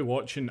seem to be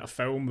watching a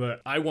film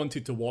that I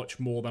wanted to watch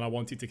more than I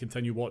wanted to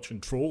continue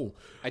watching Troll?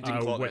 I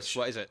didn't clock this.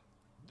 What is it?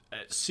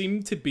 It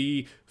seemed to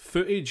be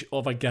footage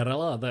of a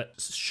gorilla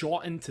that's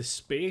shot into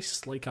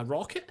space like a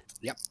rocket.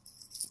 Yep.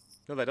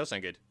 No, that does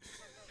sound good.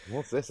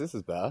 What's this? This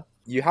is better.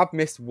 You have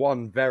missed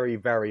one very,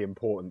 very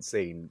important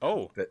scene.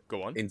 Oh, that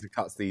go on.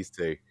 Intercuts these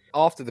two.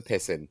 After the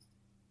pissing.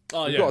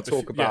 Oh, we've got to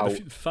talk about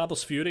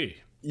Father's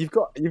Fury. We've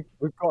got to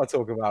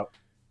talk about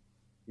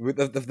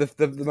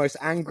the most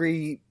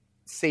angry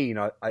scene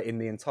in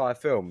the entire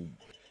film.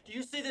 Do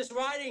you see this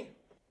writing?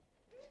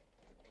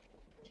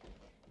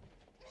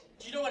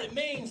 Do you know what it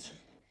means?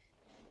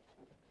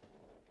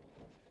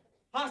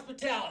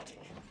 Hospitality.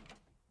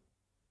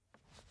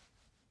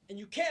 And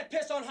you can't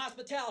piss on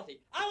hospitality.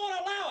 I won't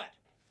allow it.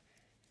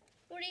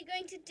 What are you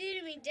going to do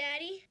to me,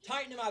 Daddy?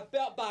 Tighten my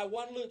belt by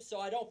one loop so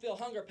I don't feel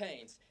hunger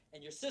pains.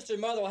 And your sister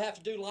and mother will have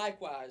to do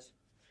likewise.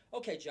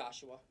 Okay,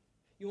 Joshua,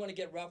 you want to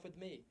get rough with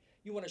me?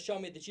 You want to show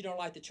me that you don't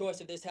like the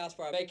choice of this house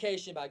for our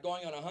vacation by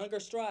going on a hunger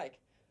strike?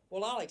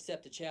 Well, I'll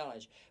accept the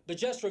challenge. But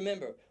just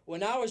remember,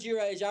 when I was your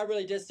age, I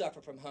really did suffer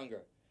from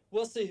hunger.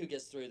 We'll see who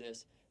gets through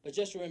this. But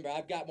just remember,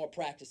 I've got more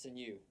practice than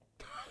you.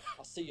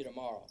 I'll see you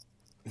tomorrow.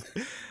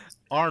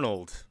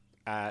 Arnold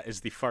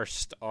is the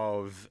first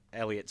of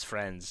Elliot's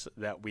friends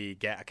that we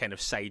get a kind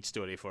of side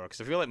story for, because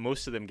I feel like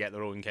most of them get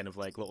their own kind of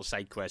like little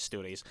side quest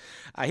stories.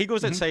 He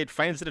goes outside,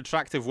 finds an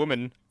attractive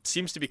woman,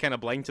 seems to be kind of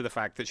blind to the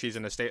fact that she's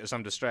in a state of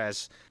some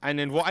distress, and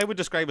in what I would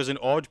describe as an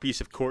odd piece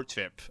of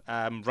courtship,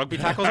 rugby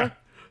tackles her.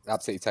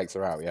 Absolutely takes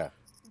her out, yeah.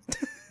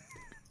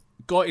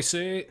 Got to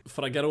say,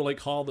 for a girl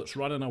like her that's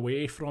running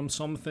away from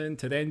something,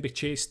 to then be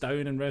chased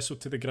down and wrestled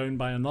to the ground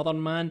by another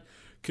man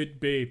could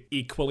be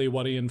equally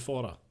worrying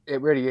for her. It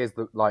really is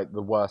the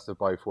worst of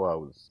both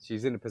worlds.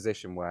 She's in a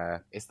position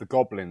where it's the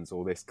goblins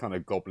or this kind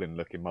of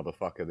goblin-looking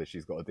motherfucker that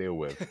she's got to deal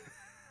with,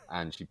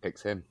 and she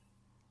picks him.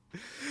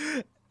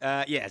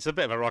 Yeah, it's a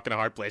bit of a rock and a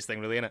hard place thing,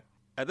 really, isn't it?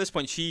 At this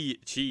point,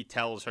 she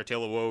tells her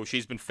tale of woe.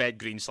 She's been fed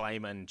green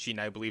slime, and she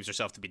now believes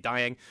herself to be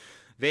dying.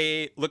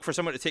 They look for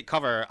somewhere to take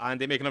cover, and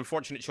they make an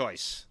unfortunate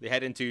choice. They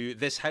head into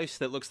this house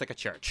that looks like a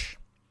church.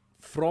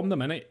 From the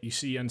minute you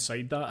see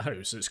inside that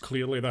house, it's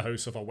clearly the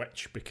house of a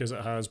witch, because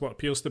it has what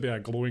appears to be a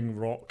glowing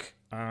rock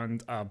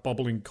and a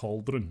bubbling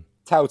cauldron.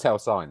 Telltale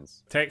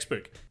signs.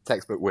 Textbook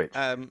witch.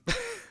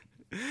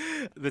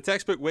 The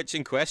textbook witch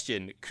in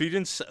question,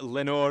 Credence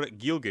Lenore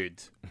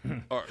Gielgud,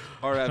 or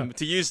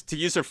to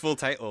use her full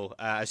title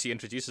as she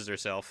introduces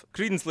herself,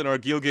 Credence Lenore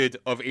Gielgud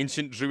of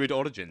ancient Druid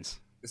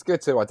origins. It's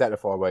good to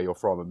identify where you're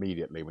from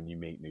immediately when you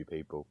meet new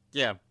people.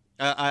 Yeah.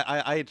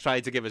 I try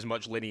to give as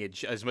much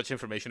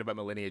information about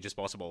my lineage as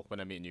possible when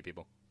I meet new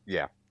people.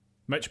 Yeah.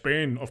 Mitch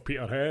Bain of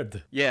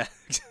Peterhead. Yeah.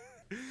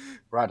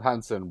 Brad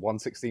Hansen,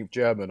 1/16th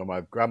German on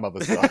my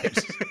grandmother's side.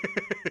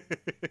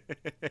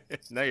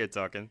 Now you're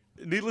talking.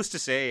 Needless to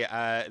say,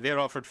 they're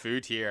offered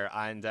food here,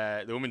 and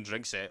the woman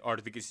drinks it, or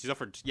she's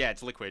offered,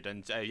 it's liquid,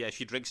 and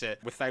she drinks it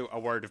without a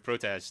word of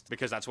protest,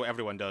 because that's what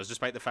everyone does,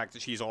 despite the fact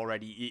that she's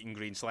already eaten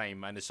green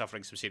slime and is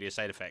suffering some serious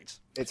side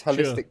effects. It's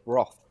holistic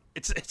broth.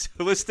 It's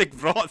holistic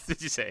broth,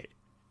 did you say?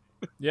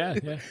 Yeah.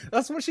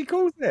 That's what she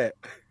calls it.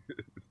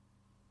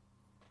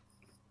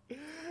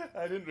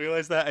 I didn't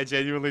realise that. I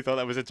genuinely thought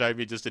that was a term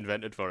you just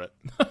invented for it.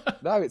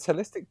 No, it's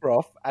holistic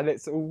broth, and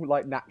it's all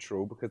like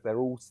natural because they're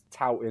all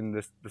touting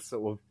the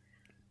sort of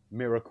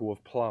miracle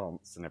of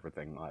plants and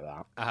everything like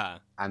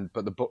that.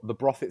 But the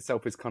broth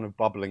itself is kind of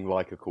bubbling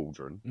like a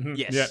cauldron. Mm-hmm.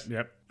 Yes.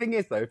 Yep. Thing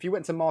is, though, if you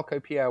went to Marco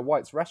Pierre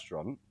White's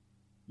restaurant,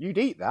 you'd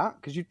eat that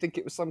because you'd think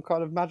it was some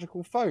kind of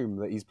magical foam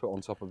that he's put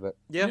on top of it.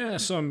 Yeah,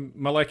 some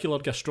molecular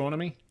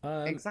gastronomy.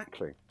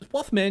 Exactly. It's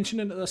worth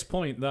mentioning at this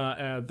point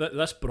that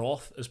this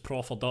broth is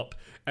proffered up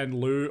in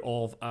lieu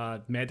of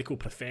a medical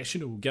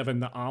professional, given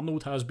that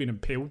Arnold has been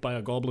impaled by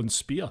a goblin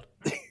spear.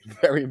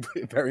 very,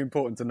 very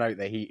important to note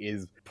that he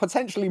is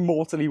potentially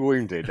mortally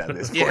wounded at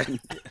this point.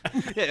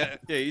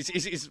 We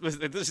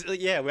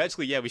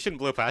shouldn't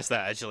blow past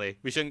that. Actually,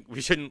 we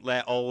shouldn't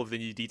let all of the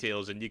new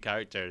details and new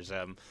characters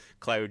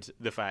cloud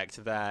the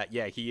fact that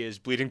he is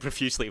bleeding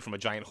profusely from a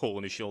giant hole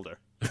in his shoulder.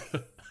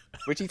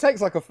 Which he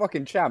takes like a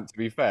fucking champ, to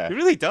be fair. He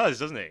really does,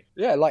 doesn't he?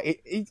 Yeah,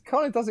 like he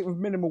kind of does it with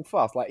minimal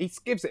fuss. Like he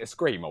gives it a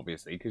scream,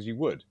 obviously, because you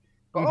would.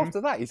 But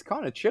after that, he's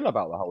kind of chill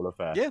about the whole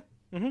affair. Yeah.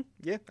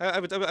 Yeah, I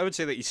would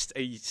say that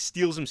he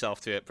steels himself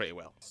to it pretty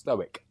well.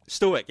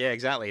 Stoic, yeah,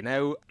 exactly.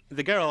 Now,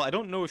 the girl, I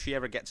don't know if she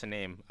ever gets a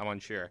name, I'm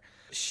unsure.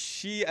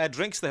 She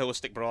drinks the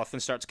holistic broth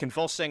and starts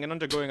convulsing and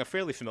undergoing a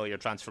fairly familiar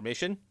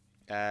transformation,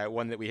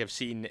 one that we have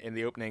seen in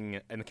the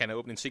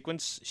opening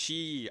sequence.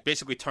 She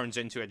basically turns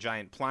into a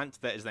giant plant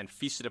that is then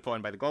feasted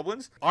upon by the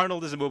goblins.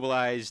 Arnold is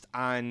immobilized,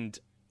 and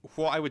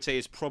what I would say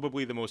is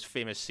probably the most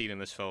famous scene in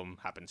this film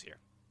happens here.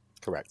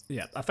 correct.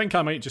 Yeah, I think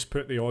I might just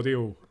put the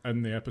audio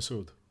in the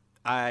episode.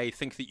 I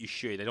think that you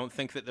should. I don't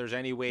think that there's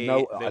any way...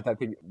 No, I don't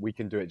think we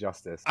can do it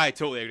justice. I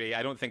totally agree.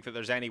 I don't think that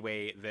there's any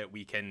way that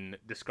we can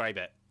describe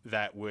it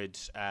that would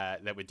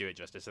do it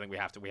justice. I think we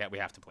have to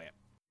play it.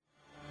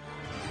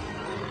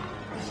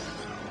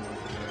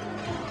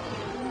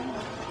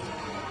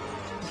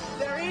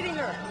 They're eating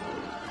her.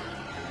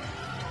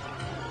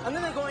 And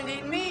then they're going to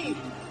eat me.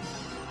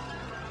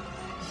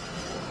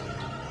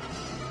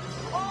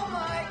 Oh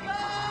my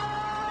God!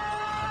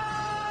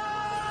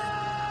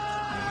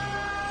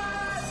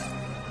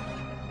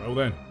 Well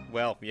then.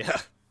 Well, yeah.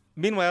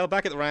 Meanwhile,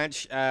 back at the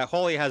ranch,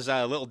 Holly has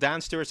a little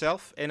dance to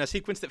herself in a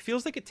sequence that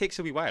feels like it takes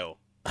a wee while.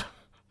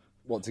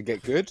 Want to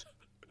get good?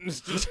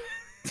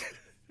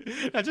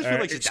 I just feel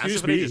like she's dancing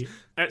excuse for me, ages.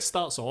 it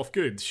starts off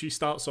good. She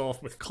starts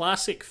off with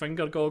classic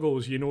finger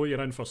goggles. You know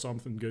you're in for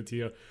something good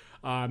here.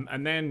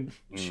 And then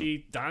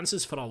she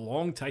dances for a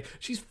long time.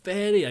 She's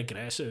very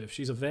aggressive.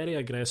 She's a very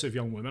aggressive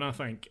young woman, I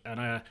think.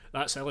 And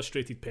that's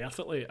illustrated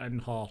perfectly in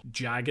her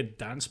jagged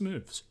dance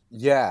moves.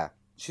 Yeah.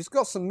 She's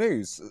got some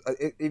moves.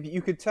 If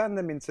you could turn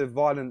them into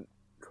violent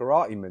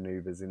karate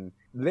maneuvers in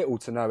little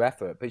to no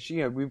effort. But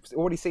we've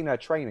already seen her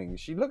training.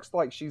 She looks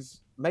like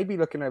she's maybe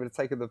looking over to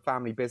take over the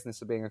family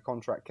business of being a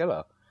contract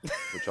killer,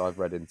 which I've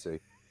read into.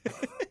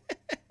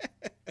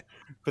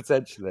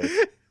 Potentially.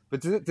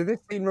 But did this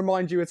scene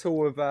remind you at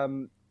all of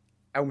Elm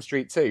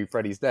Street 2,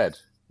 Freddy's Dead,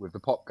 with the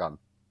pop gun?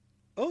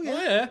 Oh, yeah.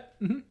 Oh, yeah.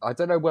 Mm-hmm. I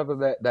don't know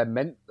whether they're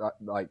meant...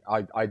 Like,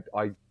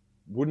 I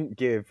wouldn't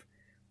give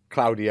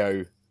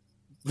Claudio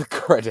the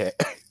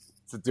credit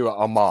to do an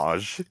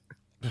homage.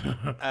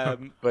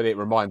 But it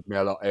reminds me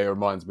a lot. It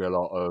reminds me a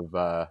lot of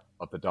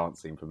the dance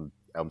scene from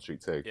Elm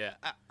Street 2. Yeah,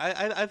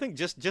 I think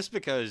just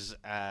because,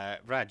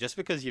 Brad, just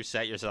because you've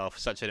set yourself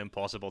such an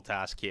impossible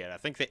task here, I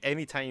think that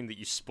any time that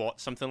you spot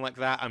something like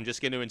that, I'm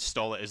just going to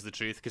install it as the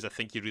truth because I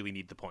think you really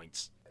need the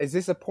points. Is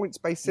this a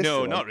points-based system?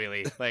 No, not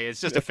really. Like it's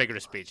just a figure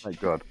of speech. Thank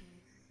God.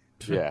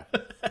 Yeah.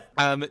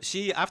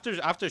 She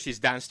after she's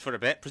danced for a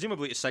bit,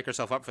 presumably to psych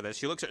herself up for this,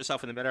 she looks at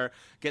herself in the mirror,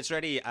 gets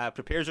ready,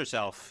 prepares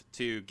herself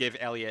to give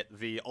Elliot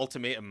the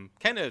ultimatum,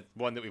 kind of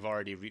one that we've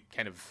already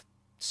kind of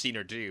seen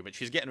her do, but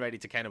she's getting ready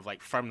to kind of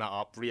like firm that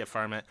up,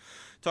 reaffirm it,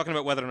 talking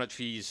about whether or not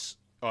he's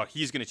going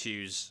to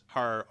choose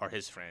her or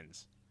his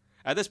friends.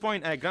 At this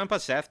point, Grandpa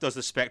Seth does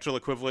the spectral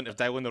equivalent of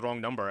dialing the wrong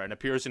number and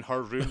appears in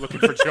her room looking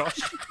for Josh.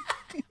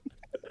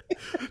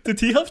 Did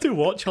he have to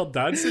watch her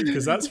dancing?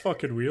 Because that's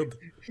fucking weird.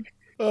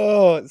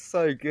 Oh, it's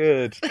so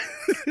good.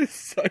 It's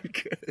so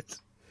good.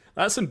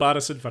 That's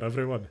embarrassing for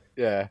everyone.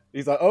 Yeah.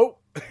 He's like, oh,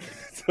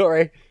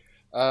 sorry.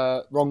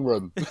 Wrong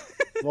room.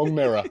 Wrong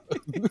mirror.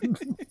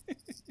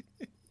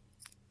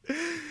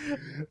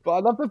 But I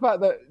love the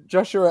fact that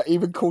Joshua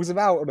even calls him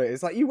out on it.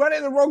 It's like, you went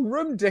in the wrong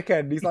room,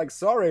 dickhead. And he's like,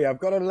 sorry, I've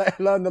got to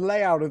learn the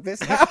layout of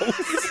this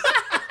house.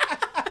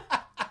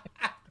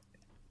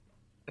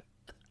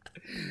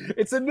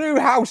 It's a new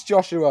house,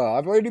 Joshua.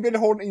 I've already been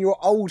haunting your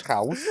old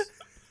house.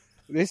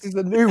 This is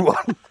the new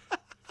one.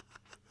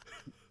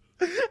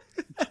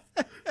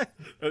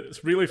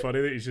 It's really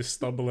funny that he's just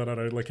stumbling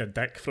around like a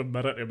dick from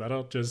mirror to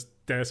mirror, just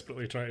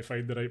desperately trying to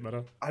find the right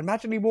mirror. I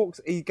imagine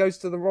he goes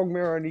to the wrong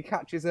mirror and he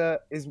catches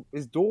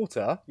his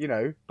daughter,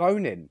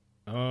 boning.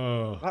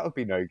 Oh. That would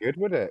be no good,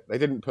 would it? They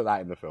didn't put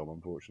that in the film,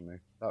 unfortunately.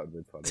 That would have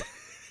been funny.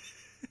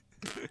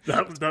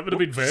 That would have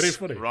been very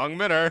funny. Wrong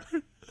mirror.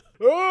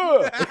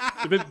 Oh!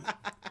 They've been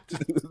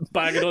just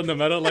banging on the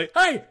mirror like,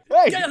 hey,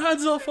 get your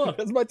hands off her.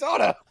 That's my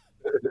daughter.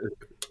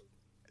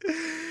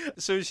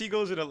 So she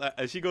goes and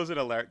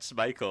alerts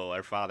Michael,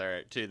 her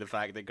father, to the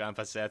fact that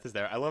Grandpa Seth is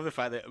there. I love the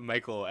fact that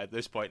Michael at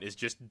this point is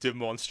just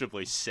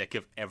demonstrably sick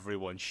of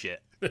everyone's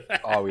shit.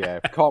 Oh yeah,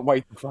 can't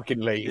wait to fucking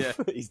leave. Yeah.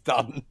 He's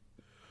done.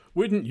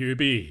 Wouldn't you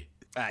be?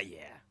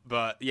 Yeah.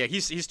 But yeah,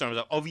 he storms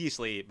up.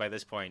 Obviously, by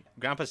this point,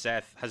 Grandpa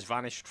Seth has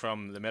vanished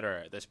from the mirror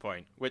at this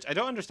point, which I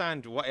don't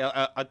understand.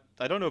 I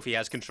don't know if he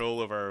has control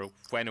over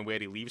when and where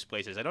he leaves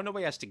places. I don't know what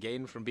he has to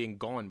gain from being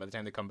gone by the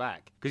time they come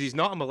back, because he's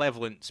not a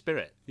malevolent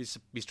spirit. He's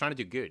trying to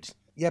do good.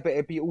 Yeah, but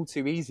it'd be all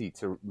too easy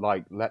to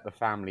let the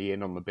family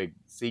in on the big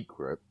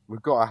secret.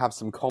 We've got to have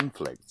some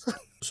conflict.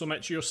 So,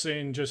 Mitch, you're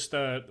saying just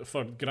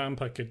for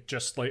Grandpa could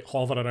just like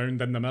hover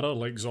around in the mirror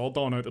like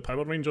Zordon out the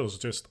Power Rangers,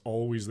 just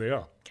always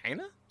there.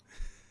 Kinda.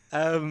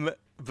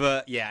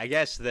 But yeah, I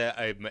guess that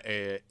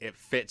it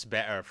fits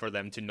better for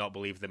them to not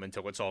believe them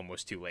until it's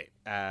almost too late.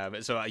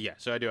 So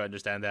I do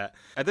understand that.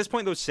 At this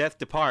point, though, Seth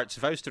departs,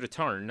 vows to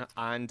return,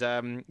 and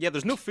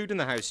there's no food in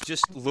the house,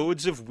 just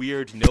loads of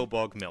weird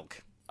Nilbog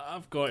milk.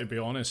 I've got to be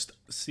honest,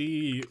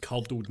 see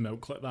curdled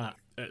milk like that,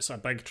 it's a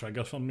big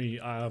trigger for me.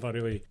 I have a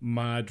really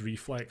mad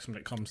reflex when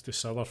it comes to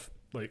sour,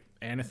 like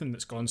anything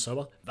that's gone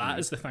sour. That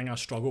is the thing I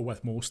struggle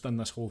with most in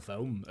this whole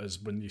film, is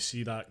when you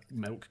see that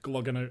milk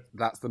glugging out.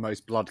 That's the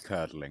most blood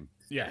curdling.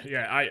 Yeah,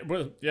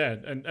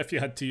 and if you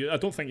had to, I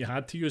don't think you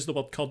had to use the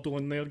word curdle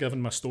in there,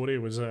 given my story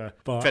was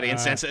but, very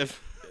insensitive.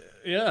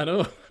 Yeah, I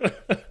know.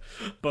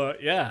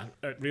 But yeah,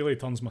 it really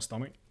turns my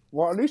stomach.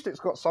 Well, at least it's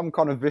got some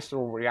kind of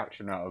visceral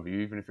reaction out of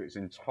you, even if it's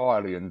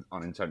entirely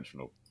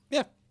unintentional.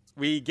 Yeah.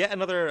 We get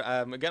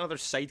another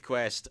side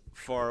quest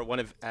for one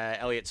of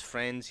Elliot's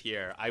friends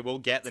here. I will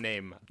get the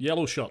name.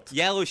 Yellow Shirt.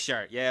 Yellow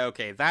Shirt. Yeah,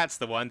 okay, that's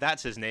the one.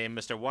 That's his name,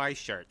 Mr. Y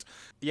Shirt.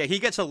 Yeah, he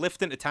gets a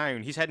lift into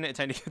town. He's heading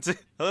into town. He gets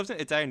a lift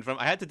into town from,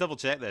 I had to double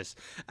check this,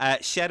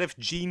 Sheriff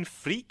Gene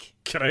Freak.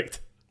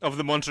 Correct. Of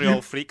the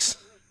Montreal Freaks.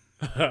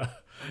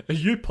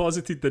 You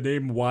posited the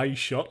name Y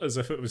Shirt as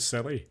if it was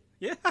silly.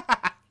 Yeah.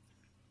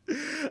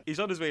 He's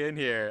on his way in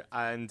here,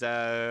 and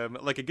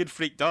like a good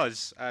freak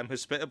does,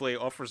 hospitably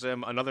offers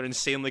him another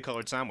insanely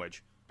coloured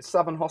sandwich.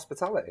 Southern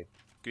hospitality.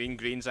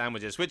 Green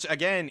sandwiches, which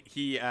again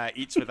he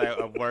eats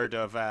without a word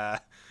of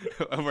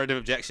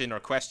objection or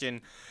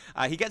question.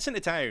 He gets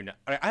into town.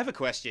 I have a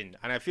question,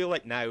 and I feel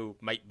like now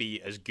might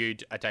be as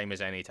good a time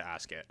as any to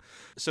ask it.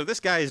 So this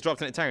guy is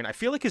dropped into town. I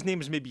feel like his name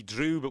is maybe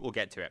Drew, but we'll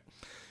get to it.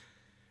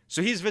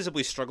 So he's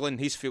visibly struggling.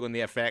 He's feeling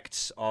the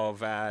effects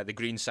of the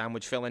green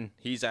sandwich filling.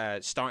 He's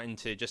starting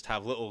to just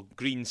have little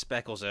green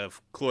speckles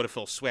of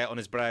chlorophyll sweat on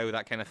his brow,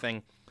 that kind of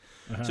thing.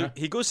 Uh-huh. So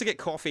he goes to get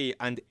coffee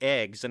and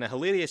eggs, and a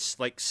hilarious,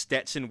 like,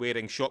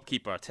 Stetson-wearing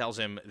shopkeeper tells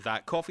him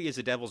that coffee is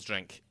the devil's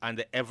drink and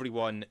that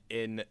everyone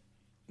in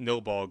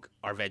Nilbog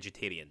are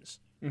vegetarians.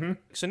 Mm-hmm.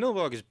 So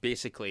Nilbog is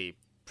basically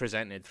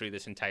presented through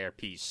this entire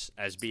piece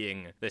as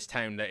being this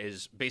town that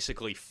is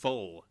basically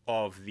full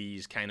of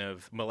these kind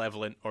of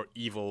malevolent or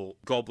evil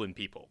goblin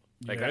people.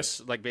 Like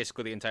that's like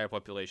basically the entire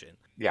population.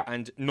 Yeah.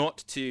 And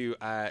not to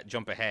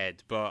jump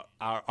ahead, but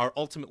are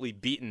ultimately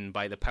beaten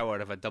by the power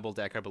of a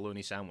double-decker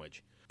bologna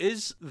sandwich.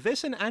 Is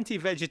this an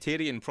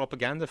anti-vegetarian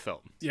propaganda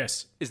film?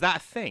 Yes. Is that a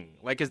thing?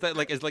 Like, is that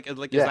is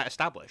that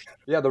established?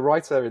 Yeah, the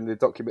writer in the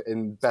document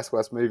in Best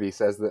Worst Movie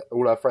says that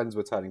all her friends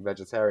were turning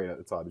vegetarian at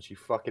the time, and she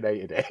fucking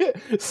hated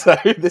it. So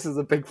this is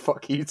a big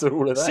fuck you to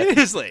all of that.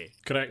 Seriously?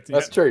 Correct.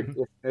 That's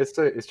true. It's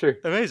true. It's true.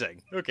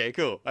 Amazing. Okay,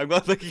 cool. I'm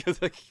not looking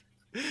at like.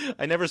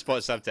 I never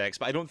spot subtext,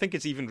 but I don't think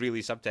it's even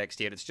really subtext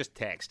here. It's just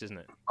text, isn't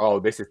it? Oh,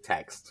 this is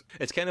text.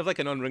 It's kind of like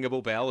an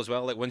unringable bell as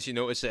well. Like once you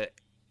notice it,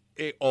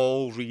 it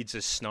all reads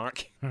as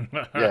snark.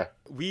 Yeah.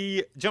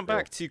 We jump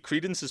back to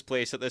Credence's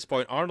place at this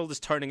point. Arnold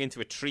is turning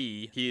into a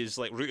tree. He is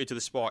like rooted to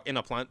the spot in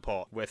a plant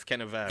pot with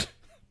kind of a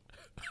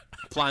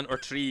plant or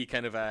tree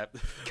kind of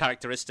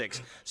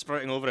characteristics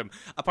sprouting over him.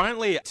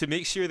 Apparently, to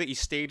make sure that he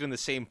stayed in the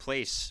same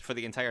place for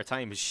the entire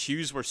time, his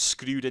shoes were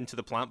screwed into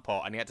the plant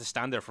pot and he had to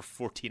stand there for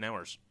 14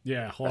 hours.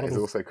 Yeah, horrible. That is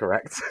also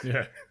correct.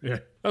 Yeah.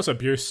 That's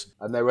abuse.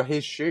 And they were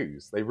his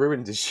shoes. They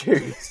ruined his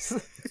shoes.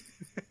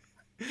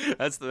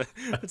 That's the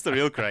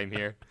real crime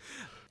here.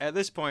 At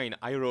this point,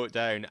 I wrote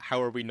down,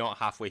 how are we not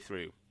halfway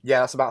through?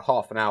 Yeah, that's about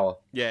half an hour.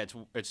 Yeah,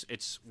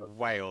 it's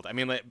wild. I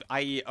mean, like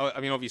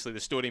obviously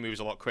the story moves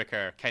a lot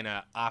quicker kind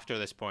of after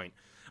this point,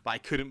 but I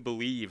couldn't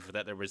believe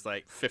that there was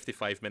like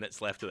 55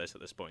 minutes left of this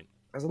at this point.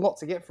 There's a lot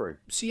to get through.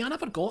 See, I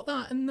never got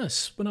that in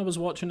this when I was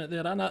watching it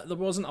there. There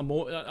wasn't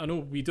I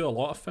know we do a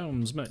lot of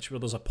films, Mitch, where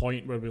there's a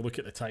point where we look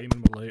at the time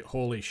and we're like,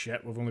 holy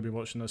shit, we've only been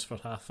watching this for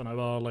half an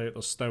hour. Like,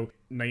 there's still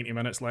 90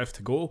 minutes left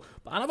to go.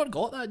 But I never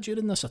got that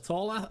during this at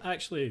all. I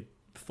actually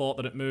thought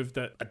that it moved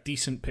at a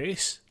decent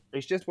pace.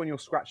 It's just when you're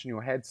scratching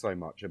your head so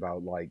much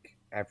about like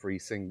every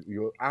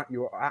single,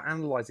 you're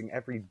analysing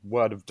every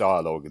word of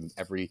dialogue and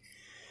every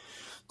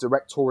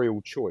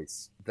directorial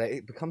choice that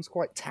it becomes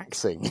quite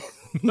taxing.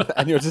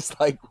 And you're just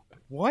like,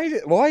 why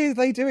are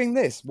they doing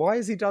this? Why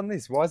has he done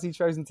this? Why has he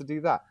chosen to do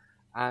that?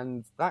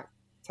 And that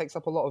takes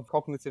up a lot of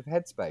cognitive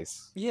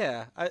headspace.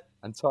 Yeah,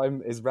 and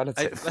time is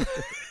relative.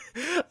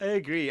 I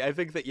agree. I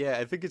think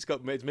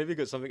it's maybe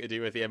got something to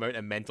do with the amount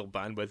of mental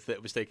bandwidth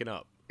that was taken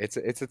up. It's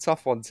a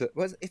tough one to.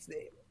 Well,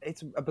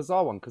 it's a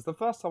bizarre one because the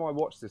first time I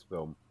watched this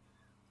film,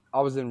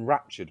 I was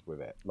enraptured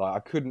with it. Like I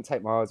couldn't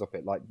take my eyes off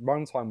it. Like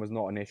runtime was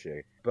not an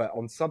issue, but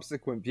on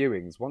subsequent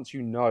viewings, once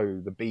you know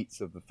the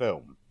beats of the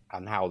film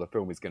and how the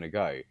film is going to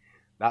go,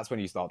 that's when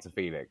you start to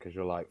feel it because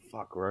you're like,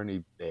 "Fuck, we're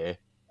only here."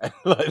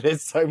 Like,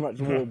 there's so much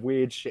more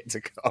weird shit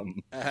to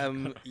come.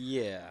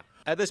 Yeah.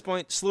 At this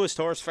point, Slowest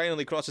Horse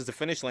finally crosses the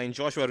finish line.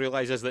 Joshua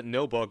realizes that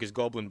Nilbog is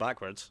goblin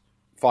backwards.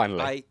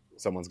 Finally,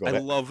 someone's got it. I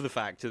love the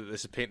fact that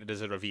this is painted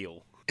as a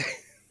reveal.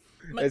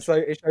 It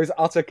shows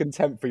utter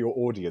contempt for your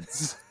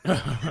audience.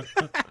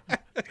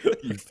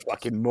 You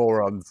fucking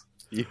morons.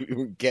 You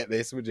wouldn't get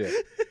this, would you?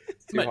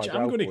 It's too Mitch, I'm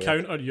highbrow going to for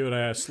you. counter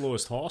your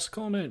slowest horse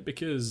comment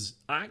because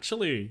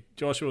actually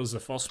Joshua's the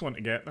first one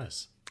to get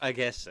this. I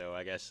guess so.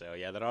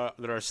 Yeah,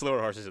 there are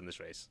slower horses in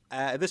this race.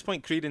 At this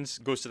point, Credence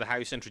goes to the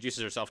house,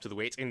 introduces herself to the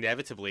wait,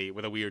 inevitably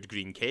with a weird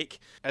green cake.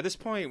 At this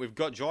point, we've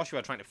got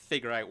Joshua trying to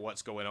figure out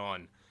what's going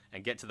on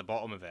and get to the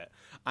bottom of it.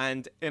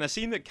 And in a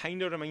scene that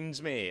kind of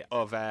reminds me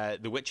of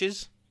The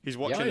Witches, he's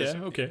watching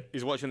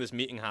He's watching this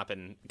meeting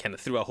happen, kind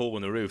of through a hole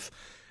in the roof.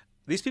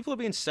 These people are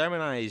being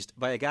sermonized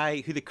by a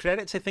guy who the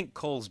credits I think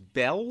calls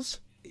Bells.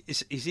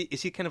 Is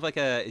he kind of like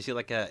a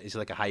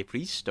high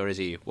priest, or is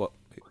he what?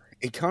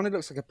 He kind of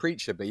looks like a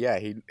preacher, but yeah,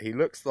 he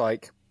looks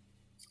like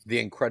the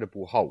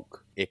Incredible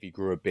Hulk if he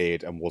grew a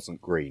beard and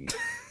wasn't green.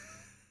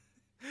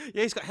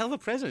 Yeah, he's got hell of a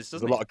presence,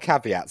 doesn't There's he? a lot of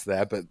caveats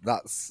there, but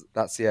that's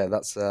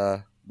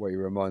what he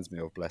reminds me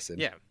of, bless him.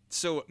 Yeah.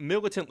 So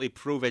militantly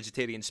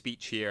pro-vegetarian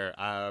speech here,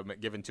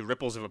 given to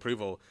ripples of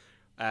approval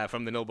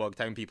from the Nilbog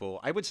town people.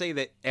 I would say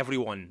that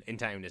everyone in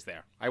town is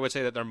there. I would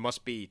say that there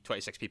must be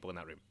 26 people in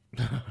that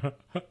room.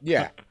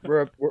 Yeah,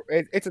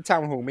 it's a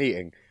town hall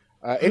meeting.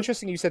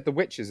 Interesting you said The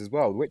Witches as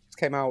well. The Witches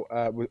came out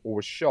or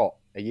was shot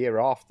a year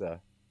after.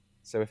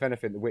 So if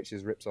anything, The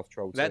Witches rips off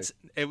Troll 2.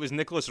 It was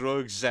Nicholas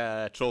Roeg's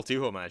Troll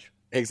 2 homage.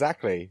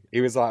 Exactly. He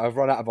was like, I've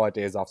run out of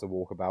ideas after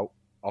Walkabout.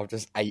 I'll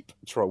just ape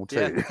Troll 2.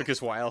 Yeah,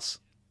 because what else?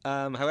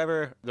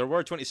 However, there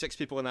were 26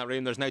 people in that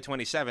room. There's now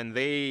 27.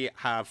 They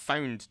have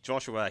found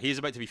Joshua. He's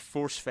about to be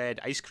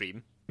force-fed ice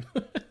cream.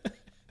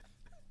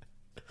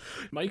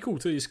 Michael,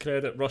 to his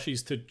credit,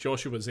 rushes to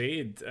Joshua's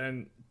aid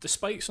and,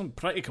 despite some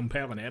pretty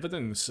compelling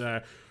evidence,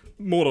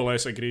 more or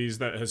less agrees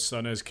that his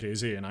son is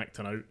crazy and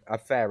acting out. A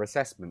fair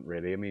assessment,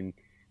 really. I mean,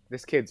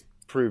 this kid's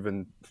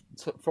proven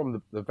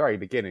from the very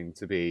beginning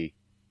to be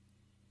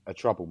a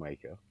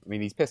troublemaker. I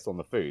mean, he's pissed on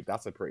the food.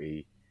 That's a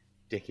pretty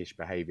dickish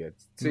behaviour.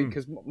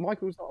 Because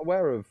Michael's not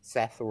aware of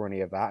Seth or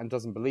any of that and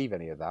doesn't believe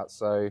any of that.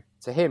 So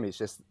to him, it's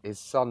just his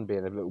son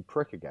being a little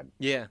prick again.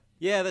 Yeah,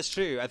 that's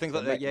true. I think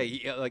that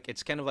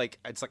it's kind of like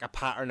it's like a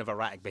pattern of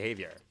erratic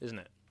behaviour, isn't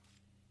it?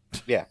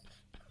 Yeah.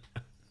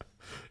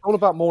 All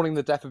about mourning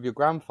the death of your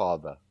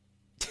grandfather.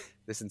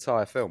 This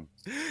entire film.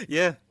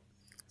 Yeah.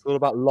 It's all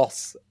about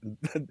loss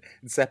and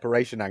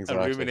separation A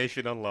anxiety.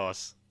 rumination on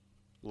loss.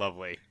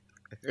 Lovely.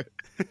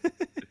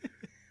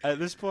 At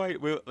this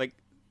point,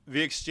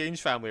 the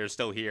Exchange family are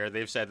still here.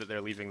 They've said that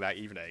they're leaving that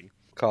evening.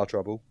 Car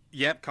trouble.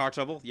 Yep, car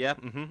trouble. Yeah,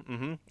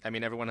 I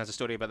mean, everyone has a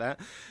story about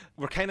that.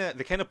 They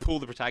kind of pull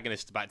the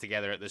protagonists back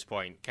together at this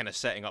point, kind of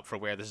setting up for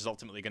where this is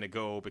ultimately going to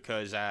go,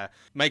 because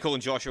Michael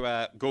and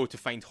Joshua go to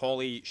find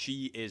Holly.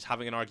 She is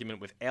having an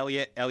argument with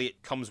Elliot.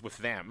 Elliot comes with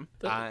them,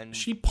 and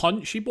She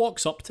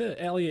walks up to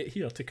Elliot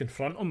here to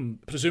confront him,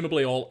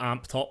 presumably all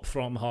amped up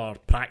from her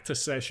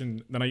practice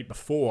session the night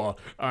before,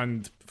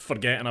 and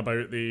forgetting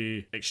about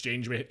the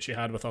exchange she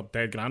had with her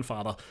dead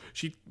grandfather.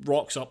 She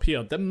rocks up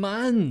here,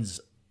 demands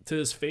to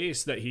his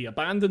face that he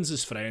abandons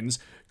his friends,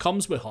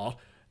 comes with her,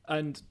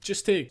 and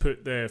just to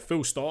put the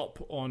full stop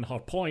on her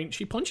point,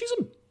 she punches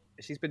him.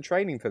 She's been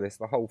training for this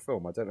the whole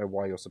film. I don't know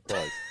why you're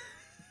surprised.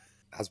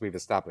 As we've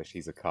established,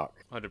 he's a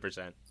cuck.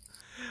 100%.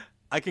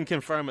 I can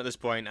confirm at this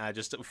point,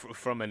 just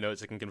from my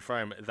notes, I can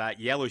confirm that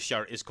yellow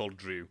shirt is called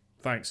Drew.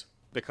 Thanks.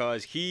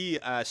 Because he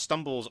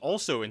stumbles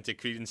also into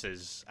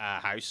Credence's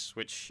house,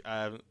 which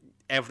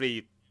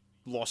every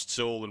lost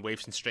soul in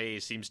Waifs and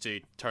Strays seems to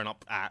turn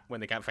up at when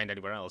they can't find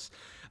anywhere else.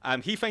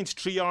 He finds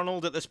Tree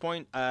Arnold at this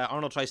point.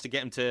 Arnold tries to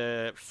get him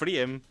to free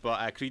him,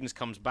 but Credence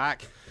comes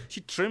back.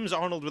 She trims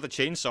Arnold with a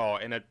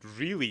chainsaw in a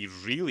really,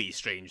 really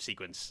strange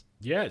sequence.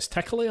 Yeah, it's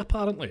tickly,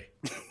 apparently.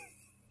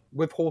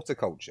 With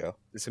horticulture,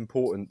 it's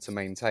important to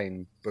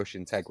maintain bush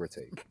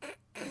integrity.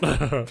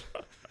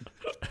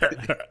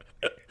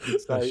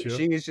 So Sure.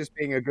 she is just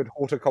being a good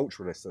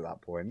horticulturalist at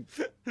that point,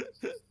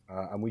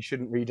 and we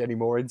shouldn't read any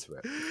more into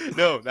it.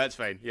 No, that's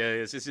fine.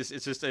 Yeah, it's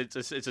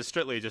a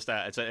strictly just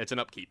it's an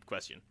upkeep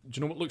question. Do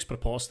you know what looks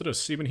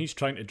preposterous? See when he's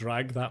trying to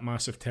drag that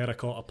massive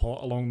terracotta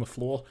pot along the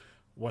floor,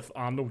 with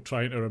Arnold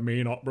trying to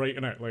remain upright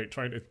in it, like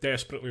trying to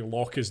desperately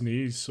lock his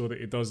knees so that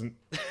he doesn't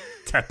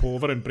tip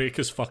over and break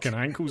his fucking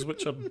ankles,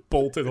 which are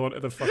bolted onto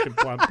the fucking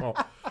plant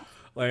pot.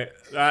 Like,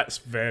 that's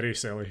very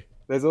silly.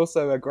 There's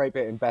also a great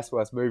bit in Best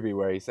Worst Movie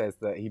where he says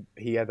that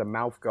he had a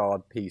mouth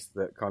guard piece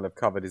that kind of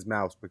covered his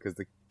mouth because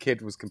the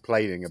kid was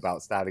complaining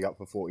about standing up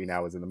for 14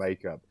 hours in the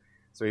makeup.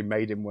 So he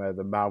made him wear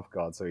the mouth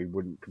guard so he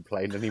wouldn't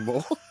complain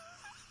anymore.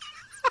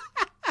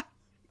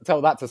 Tell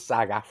that to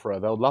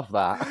SAG-AFTRA, they'll love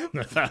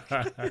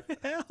that.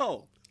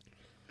 Hell.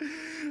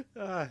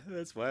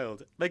 That's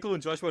wild. Michael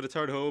and Joshua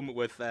return home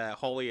with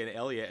Holly and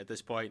Elliot at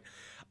this point,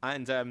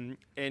 and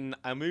in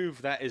a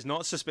move that is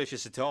not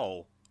suspicious at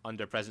all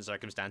under present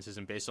circumstances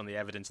and based on the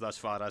evidence thus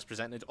far as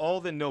presented,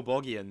 all the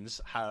Nobogians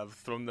have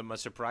thrown them a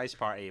surprise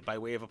party by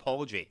way of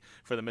apology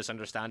for the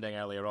misunderstanding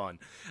earlier on.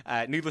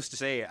 Needless to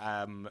say,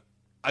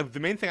 the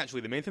main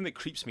thing that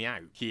creeps me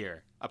out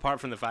here, apart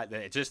from the fact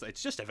that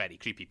it's just a very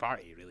creepy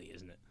party, really,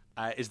 isn't it?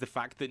 Is the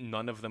fact that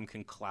none of them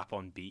can clap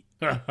on beat.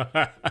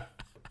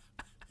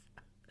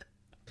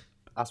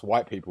 That's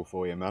white people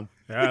for you, man.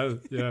 Yeah.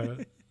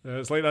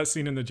 It's like that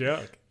scene in The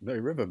Jerk. No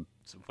rhythm.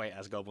 Some white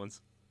ass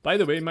goblins. By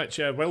the way, Mitch,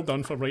 well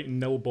done for writing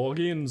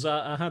Nilbogians.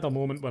 I had a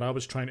moment where I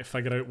was trying to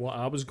figure out what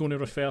I was going to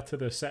refer to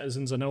the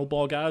citizens of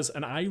Nilbog as,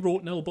 and I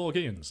wrote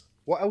Nilbogians.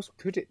 What else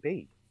could it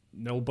be?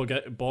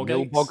 Bogites.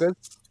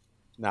 Nilboggers?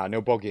 No,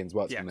 Nilbogians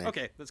works Yeah, for me.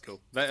 okay, that's cool.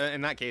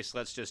 In that case,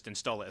 let's just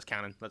install it as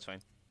canon. That's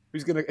fine.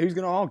 Who's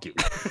gonna argue?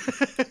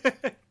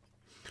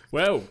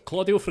 Well,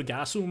 Claudio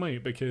Fragasso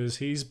might, because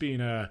he's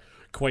been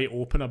quite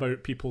open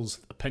about people's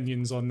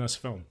opinions on this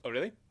film. Oh,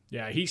 really?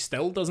 Yeah, he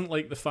still doesn't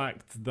like the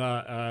fact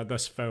that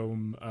this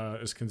film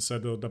is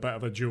considered a bit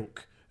of a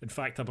joke. In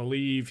fact, I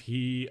believe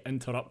he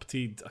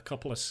interrupted a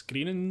couple of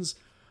screenings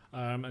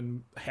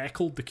and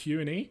heckled the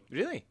Q&A.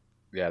 Really?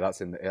 Yeah,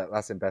 that's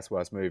in Best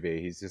Worst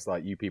Movie. He's just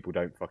like, you people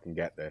don't fucking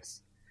get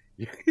this.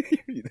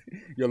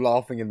 You're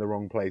laughing in the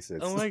wrong places.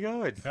 Oh my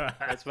god,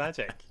 that's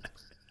magic.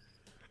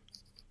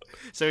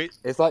 So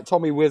It's like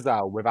Tommy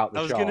Wiseau without the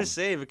I was charm. gonna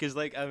say, because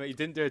like he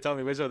didn't do a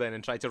Tommy Wiseau then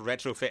and try to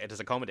retrofit it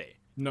as a comedy.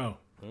 No.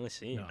 Oh, I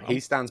see. No.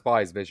 He stands by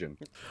his vision.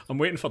 I'm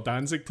waiting for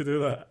Danzig to do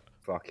that.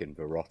 Fucking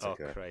Oh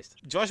Verotica. Christ!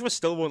 Joshua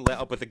still won't let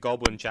up with the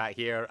goblin chat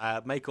here.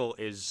 Michael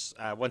is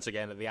once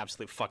again at the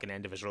absolute fucking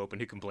end of his rope,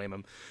 and who can blame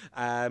him?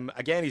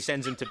 Again, he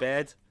sends him to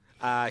bed.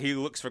 He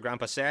looks for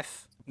Grandpa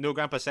Seth. No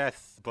Grandpa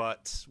Seth,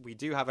 but we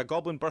do have a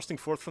goblin bursting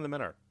forth from the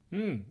mirror.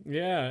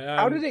 Yeah.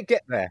 How did it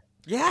get there?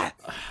 Yeah.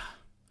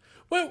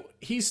 Well,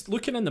 he's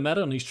looking in the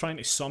mirror and he's trying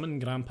to summon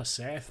Grandpa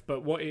Seth,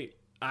 but what he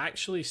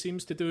actually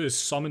seems to do is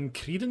summon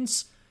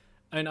Credence.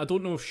 And I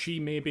don't know if she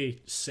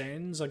maybe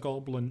sends a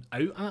goblin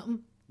out at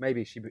him.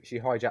 Maybe she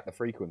hijacked the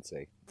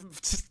frequency.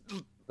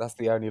 That's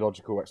the only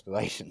logical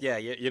explanation. Yeah,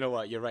 you know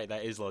what? You're right.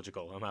 That is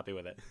logical. I'm happy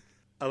with it.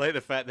 I like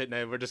the fact that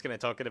now we're just going to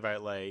talking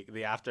about like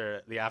the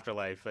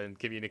afterlife and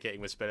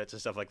communicating with spirits and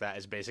stuff like that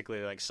is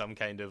basically like some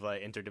kind of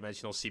like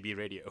interdimensional CB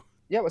radio.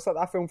 Yeah, it's like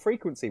that film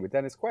Frequency with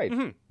Dennis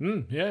Quaid.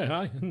 Yeah,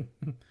 aye.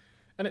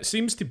 And it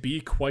seems to be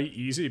quite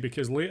easy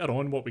because later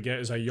on what we get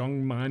is a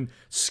young man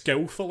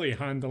skillfully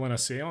handling a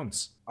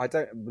seance. I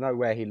don't know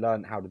where he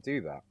learned how to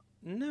do that.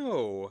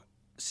 No,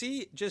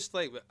 see, just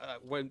like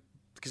when.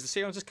 Because the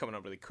seance is coming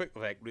up really quick,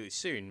 like really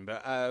soon.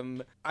 But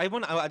I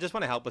just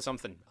want to help with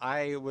something.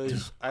 I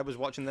was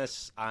watching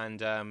this,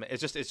 and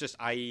it's just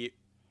I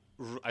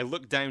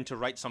looked down to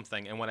write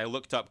something, and when I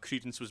looked up,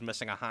 Credence was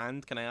missing a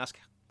hand. Can I ask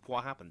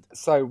what happened?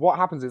 So what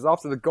happens is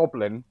after the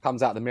goblin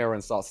comes out the mirror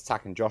and starts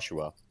attacking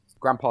Joshua,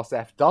 Grandpa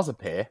Seth does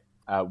appear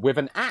with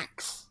an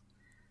axe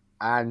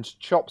and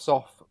chops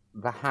off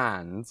the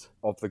hand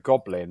of the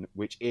goblin,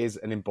 which is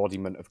an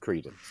embodiment of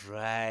Credence.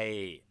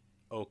 Right.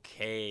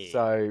 Okay.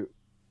 So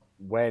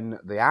when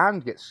the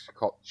hand gets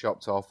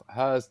chopped off,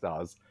 hers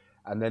does.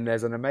 And then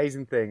there's an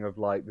amazing thing of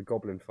like the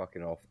goblin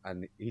fucking off,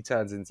 and he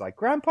turns into like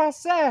Grandpa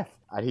Seth,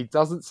 and he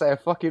doesn't say a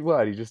fucking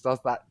word. He just does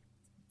that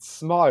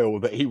smile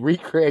that he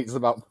recreates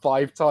about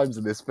 5 times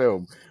in this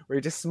film, where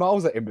he just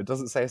smiles at him but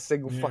doesn't say a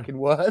single fucking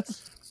word.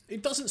 He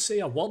doesn't say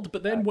a word,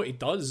 but then what he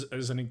does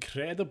is an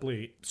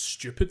incredibly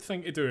stupid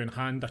thing to do and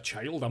hand a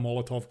child a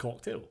Molotov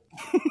cocktail.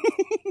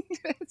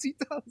 Yes, he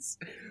does.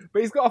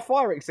 But he's got a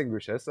fire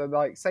extinguisher, so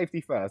like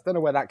safety first. Don't know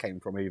where that came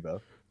from either.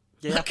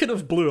 Yeah. That could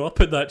have blew up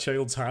in that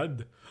child's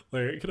hand.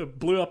 Like, it could have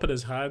blew up in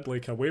his hand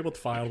like a wayward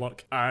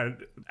firework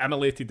and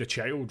immolated the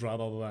child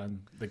rather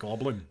than the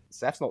goblin.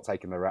 Seth's not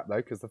taking the rap though,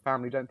 because the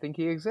family don't think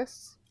he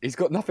exists. He's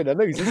got nothing to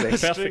lose, is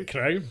he? Perfect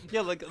crime.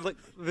 Yeah, like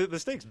the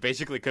stakes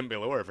basically couldn't be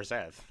lower for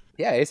Seth.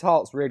 Yeah, his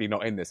heart's really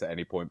not in this at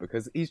any point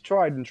because he's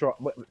tried and tried.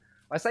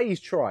 I say he's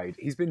tried.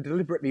 He's been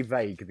deliberately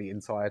vague the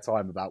entire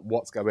time about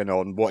what's going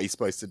on, what he's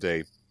supposed to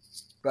do.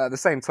 But at the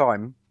same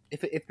time,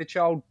 if the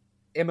child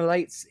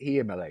immolates, he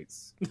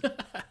immolates.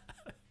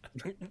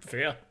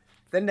 Fair.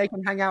 Then they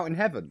can hang out in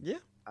heaven. Yeah.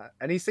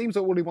 And he seems that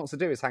all he wants to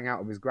do is hang out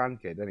with his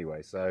grandkid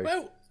anyway. So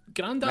Well,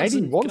 Granddad's,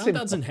 Maybe he in, wants him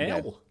Granddad's in fucking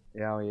hell. dead.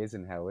 Yeah, he is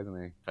in hell,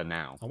 isn't he? For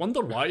now. I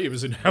wonder why he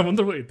was in hell. I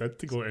wonder what he did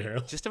to go to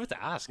hell. Just about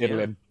to ask. Diddle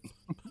Yeah. him.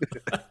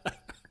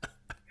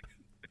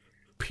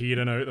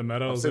 Peering out the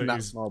mirrors seen at that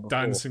his smile before.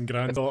 dancing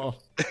granddaughter.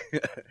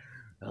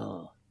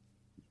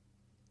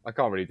 I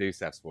can't really do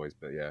Seth's voice,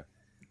 but yeah.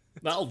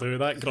 That'll do,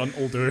 that grunt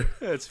will do.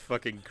 It's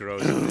fucking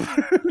gross.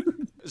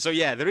 So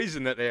yeah, the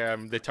reason that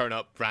they turn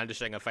up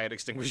brandishing a fire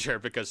extinguisher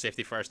because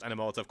safety first and a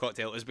Molotov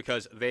cocktail is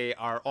because they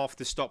are off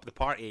to stop the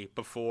party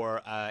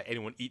before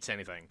anyone eats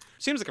anything.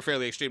 Seems like a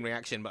fairly extreme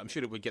reaction, but I'm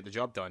sure it would get the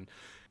job done.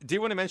 Do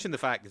you want to mention the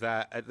fact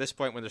that at this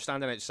point when they're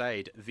standing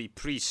outside, the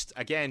priest,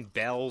 again,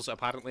 bells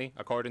apparently,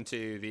 according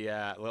to the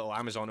little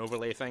Amazon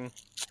overlay thing,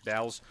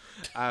 bells,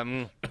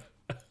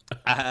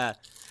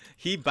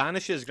 he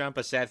banishes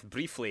Grandpa Seth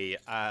briefly.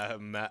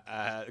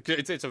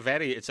 It's a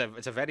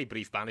very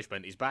brief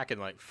banishment. He's back in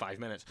like 5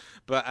 minutes,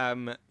 but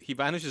he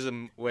banishes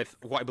him with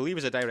what I believe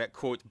is a direct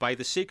quote: "By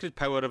the sacred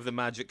power of the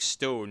magic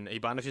stone," he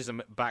banishes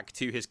him back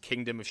to his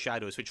kingdom of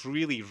shadows, which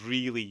really,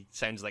 really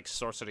sounds like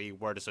sorcery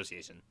word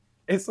association.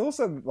 It's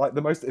also like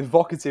the most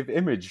evocative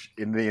image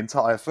in the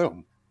entire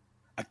film.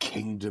 A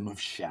kingdom of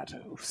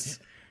shadows.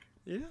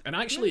 And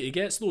actually, he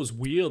gets those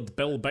weird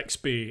Bill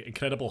Bixby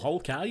Incredible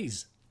Hulk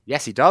eyes.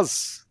 Yes, he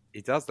does.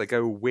 He does. They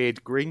go a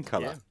weird green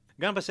colour. Yeah.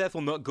 Grandpa Seth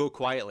will not go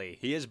quietly.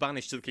 He is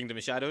banished to the Kingdom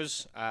of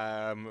Shadows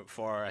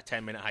for a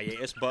 10-minute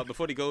hiatus, but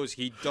before he goes,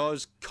 he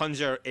does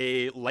conjure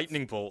a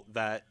lightning bolt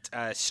that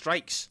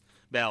strikes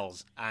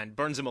Bells and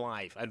burns him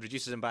alive and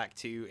reduces him back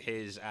to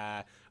his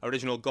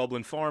original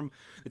goblin form.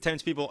 The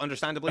townspeople,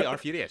 understandably, are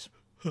furious.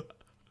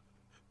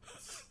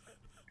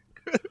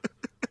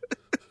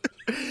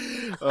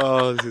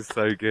 Oh, this is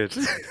so good.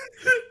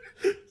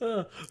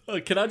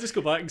 Can I just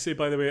go back and say,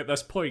 by the way, at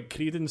this point,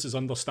 Credence is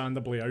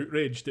understandably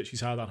outraged that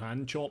she's had her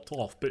hand chopped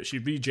off, but she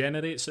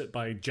regenerates it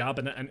by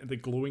jabbing it into the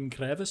glowing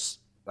crevice.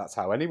 That's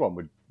how anyone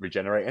would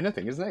regenerate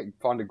anything, isn't it?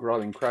 Find a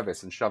glowing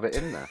crevice and shove it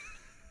in there.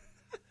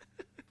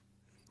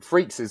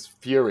 Freaks is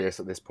furious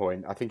at this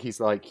point. I think he's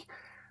like,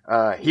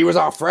 he was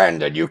our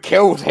friend and you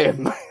killed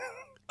him.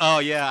 Oh,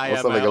 yeah, I am.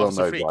 something along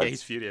those Freak. lines. Yeah,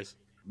 he's furious.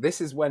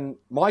 This is when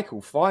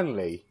Michael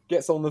finally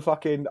gets on the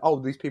fucking,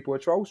 these people are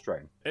trolls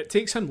train. It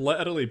takes him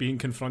literally being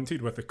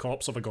confronted with the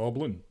corpse of a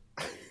goblin.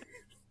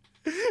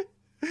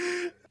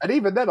 And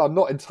even then, I'm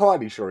not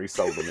entirely sure he's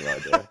sold on the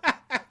idea.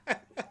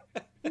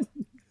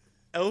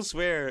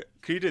 Elsewhere,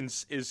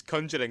 Credence is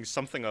conjuring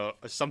something or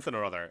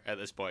other at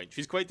this point.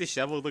 She's quite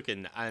dishevelled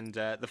looking, and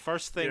the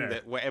first thing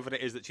that whatever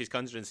it is that she's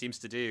conjuring seems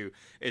to do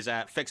is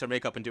fix her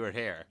makeup and do her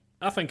hair.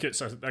 I think it's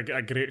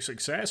a great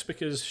success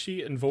because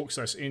she invokes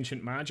this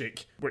ancient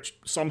magic, which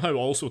somehow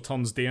also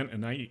turns day into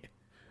night,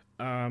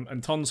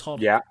 and turns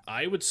her,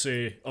 I would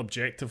say,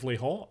 objectively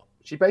hot.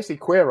 She basically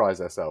queer eyes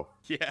herself.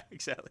 Yeah,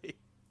 exactly.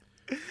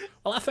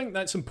 Well, I think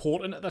that's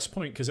important at this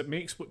point because it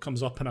makes what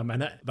comes up in a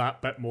minute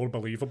that bit more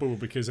believable,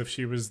 because if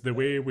she was the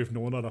way we've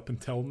known her up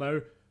until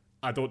now,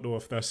 I don't know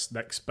if this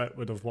next bit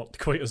would have worked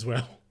quite as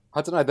well.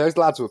 I don't know, those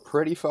lads were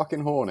pretty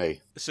fucking horny.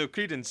 So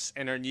Credence,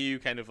 in her new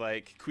kind of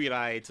like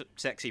queer-eyed,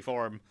 sexy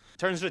form,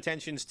 turns her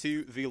attentions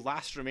to the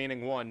last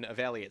remaining one of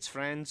Elliot's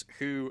friends,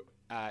 who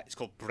is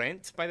called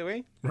Brent, by the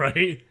way.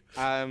 Right.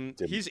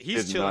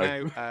 He's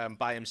chilling out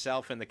by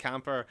himself in the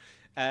camper.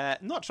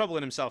 Not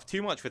troubling himself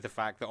too much with the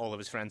fact that all of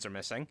his friends are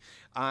missing,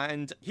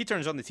 and he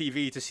turns on the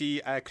TV to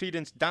see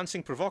Credence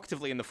dancing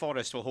provocatively in the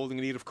forest while holding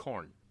an ear of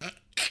corn.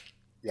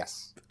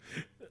 Yes.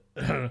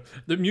 The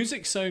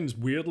music sounds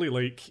weirdly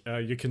like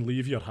You Can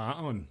Leave Your Hat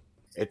On.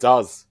 It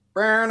does.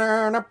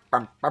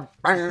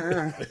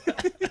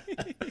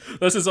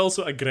 This is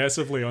also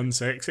aggressively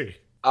unsexy.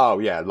 Oh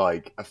yeah,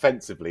 like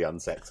offensively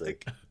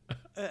unsexy.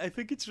 I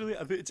think it's really,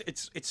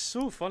 it's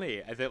so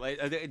funny.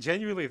 I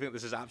genuinely think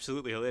this is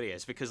absolutely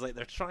hilarious because like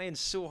they're trying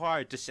so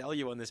hard to sell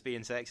you on this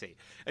being sexy,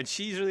 and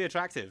she's really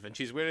attractive, and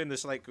she's wearing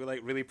this like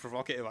really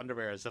provocative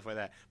underwear and stuff like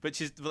that. But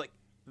she's like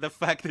the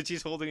fact that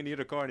she's holding an ear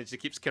of corn and she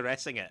keeps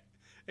caressing it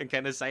and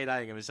kind of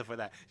side-eyeing him and stuff like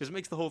that just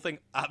makes the whole thing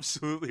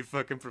absolutely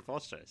fucking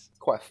preposterous. It's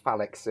quite a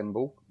phallic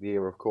symbol, the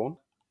ear of corn.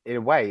 In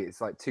a way, it's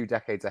like 2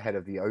 decades ahead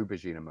of the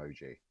aubergine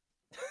emoji.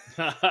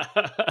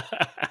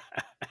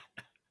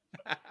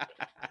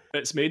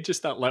 It's made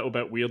just that little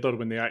bit weirder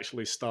when they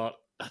actually start.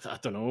 I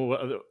don't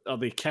know. Are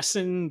they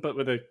kissing, but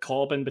with a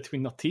cob in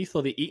between their teeth?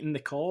 Are they eating the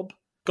cob?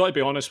 Gotta be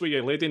honest with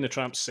you, Lady and the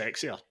Tramp's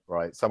sexier.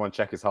 Right, someone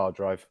check his hard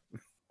drive.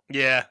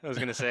 Yeah, I was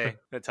gonna say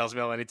that tells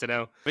me all I need to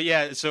know. But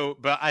yeah,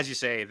 but as you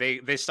say,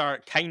 they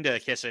start kind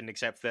of kissing,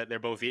 except that they're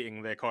both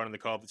eating the corn on the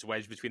cob that's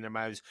wedged between their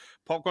mouths.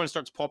 Popcorn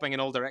starts popping in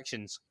all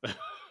directions.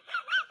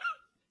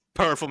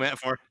 Powerful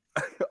metaphor.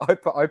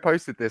 I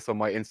posted this on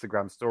my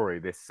Instagram story,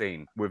 this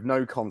scene, with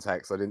no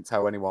context. I didn't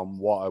tell anyone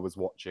what I was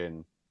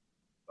watching.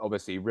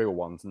 Obviously, real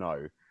ones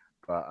know.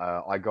 But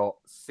I got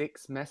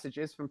 6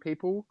 messages from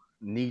people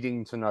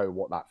needing to know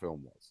what that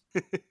film was.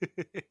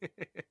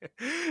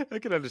 I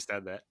can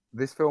understand that.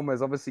 This film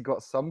has obviously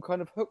got some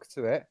kind of hook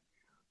to it,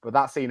 but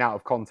that scene out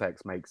of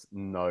context makes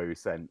no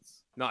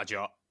sense. Not a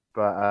jot.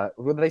 But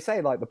well, they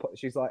say like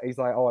he's like,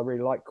 oh, I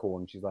really like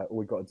corn. She's like, all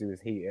we got to do is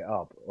heat it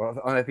up. Or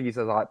I don't think he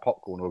says I like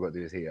popcorn. All we got to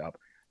do is heat it up.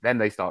 Then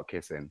they start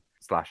kissing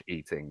 /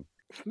 eating.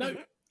 Now,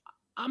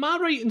 am I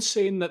right in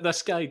saying that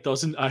this guy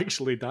doesn't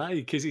actually die?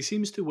 Because he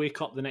seems to wake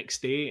up the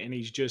next day and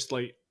he's just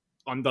like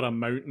under a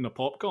mountain of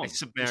popcorn.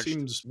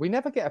 Submerged. We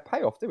never get a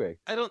payoff, do we?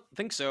 I don't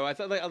think so. I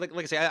thought, like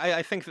I say,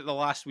 I think that the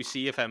last we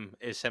see of him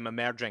is him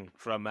emerging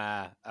from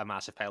a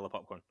massive pile of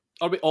popcorn.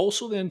 Are we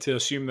also then to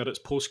assume that it's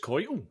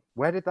post-coital?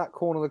 Where did that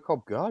corn on the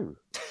cob go?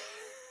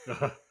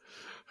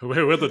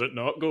 Where did it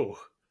not go?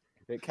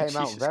 It came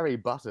out very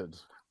buttered.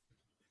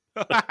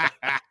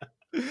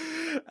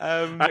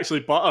 Actually,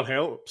 butter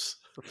helps.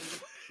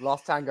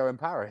 Last Tango in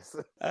Paris.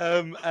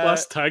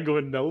 Last Tango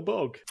in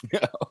Nilbog.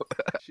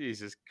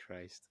 Jesus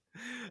Christ.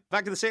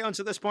 Back to the seance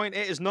at this point.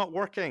 It is not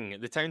working.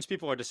 The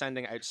townspeople are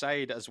descending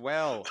outside as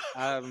well.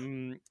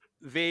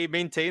 They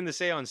maintain the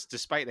seance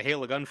despite the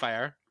hail of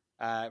gunfire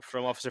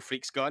from Officer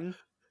Freak's gun.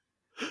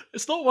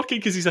 It's not working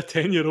because he's a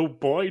 10-year-old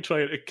boy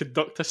trying to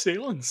conduct a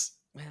seance.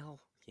 Well,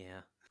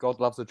 yeah. God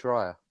loves a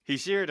trier. He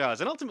sure does.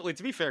 And ultimately,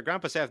 to be fair,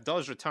 Grandpa Seth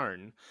does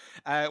return.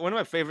 One of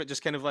my favourite,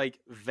 just kind of like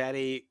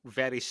very,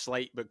 very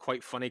slight but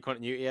quite funny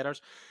continuity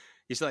errors.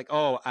 He's like,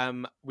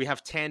 we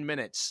have 10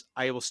 minutes.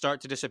 I will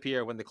start to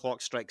disappear when the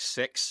clock strikes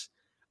 6.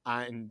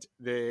 and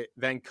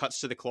then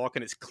cuts to the clock,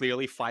 and it's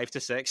clearly 5 to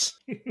 6.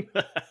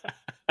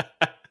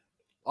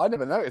 I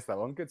never noticed that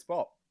one. Good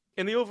spot.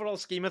 In the overall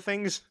scheme of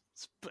things,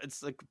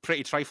 it's like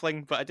pretty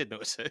trifling, but I did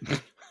notice it.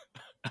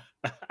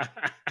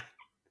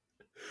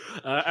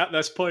 At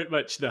this point,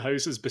 Mitch, the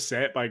house is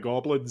beset by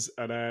goblins,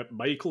 and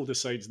Michael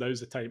decides now's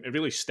the time to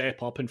really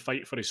step up and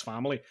fight for his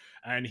family.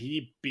 And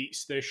he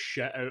beats the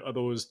shit out of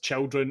those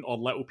children or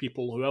little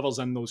people, whoever's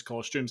in those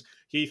costumes.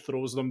 He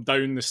throws them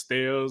down the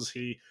stairs,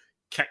 he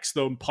kicks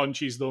them,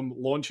 punches them,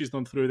 launches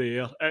them through the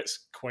air.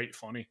 It's quite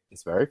funny.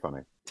 It's very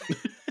funny.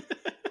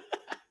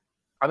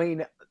 I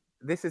mean,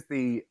 this is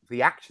the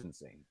action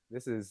scene.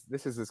 This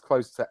is as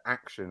close to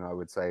action, I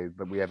would say,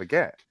 that we ever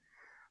get.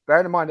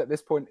 Bearing in mind, at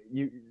this point,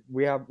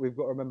 we've got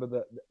to remember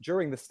that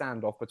during the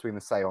standoff between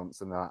the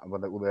seance and that,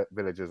 when all the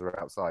villagers are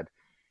outside,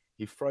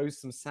 he throws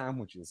some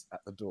sandwiches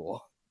at the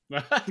door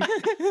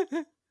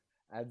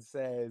and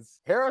says,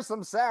 "Here are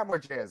some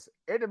sandwiches.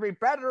 It'd be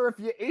better if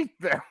you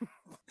eat them."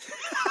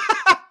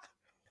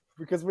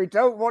 Because we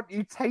don't want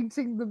you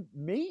tainting the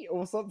meat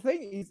or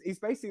something. He's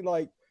basically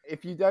like,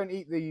 if you don't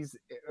eat these,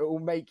 it will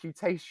make you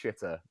taste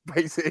shitter,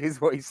 basically, is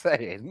what he's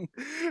saying.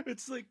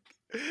 It's like,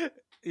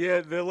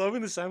 yeah, the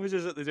lobbing the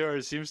sandwiches at the door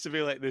seems to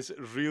be like this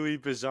really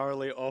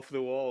bizarrely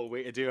off-the-wall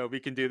way to do it. We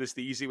can do this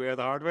the easy way or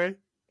the hard way.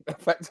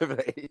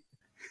 Effectively.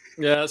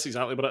 Yeah, that's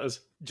exactly what it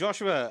is.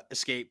 Joshua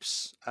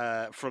escapes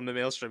from the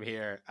maelstrom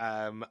here,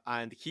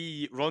 and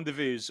he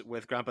rendezvous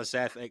with Grandpa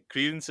Seth at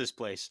Credence's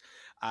place.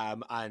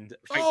 And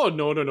Oh,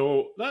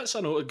 no. That's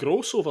a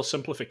gross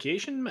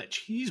oversimplification, Mitch.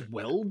 He's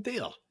willed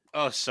there.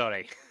 Oh,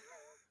 sorry.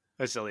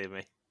 That's silly of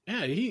me.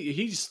 Yeah,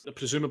 he's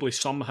presumably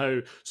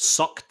somehow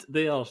sucked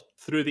there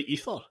through the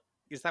ether.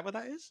 Is that what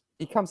that is?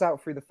 He comes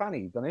out through the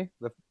fanny, doesn't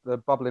he? The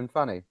bubbling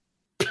fanny.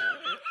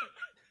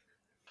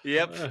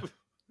 Yep.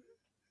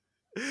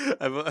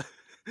 I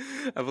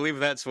believe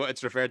that's what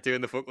it's referred to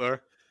in the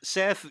folklore.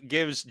 Seth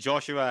gives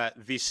Joshua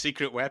the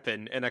secret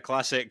weapon in a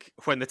classic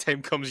 "When the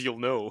time comes, you'll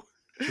know."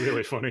 It's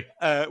really funny.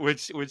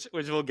 Which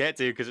we'll get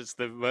to because it's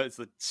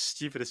the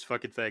stupidest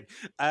fucking thing.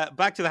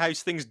 Back to the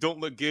house, things don't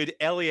look good.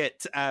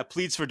 Elliot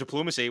pleads for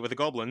diplomacy with the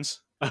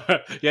goblins.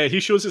 Yeah, he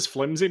shows his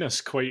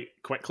flimsiness quite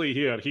quickly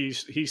here.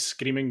 He's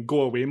screaming,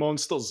 "Go away,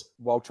 monsters!"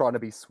 while trying to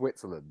be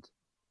Switzerland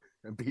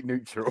and be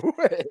neutral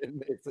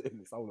in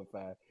this whole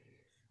affair.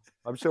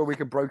 I'm sure we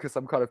can broker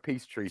some kind of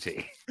peace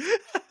treaty.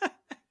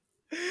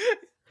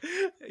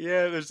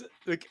 Yeah, there's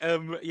like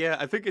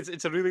I think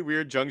it's a really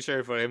weird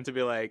juncture for him to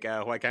be like,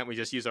 why can't we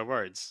just use our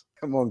words?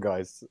 Come on,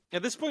 guys.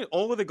 At this point,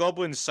 all of the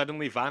goblins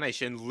suddenly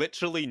vanish and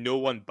literally no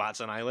one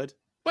bats an eyelid.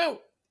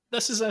 Well,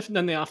 this is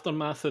in the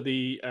aftermath of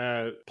the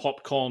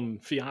popcorn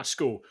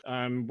fiasco.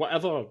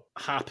 Whatever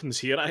happens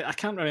here, I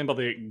can't remember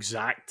the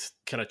exact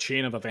kind of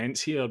chain of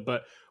events here,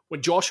 but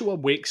when Joshua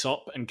wakes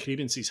up in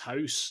Credence's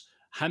house,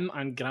 him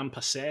and Grandpa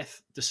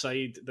Seth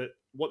decide that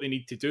what they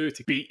need to do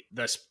to beat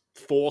this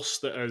force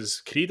that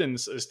is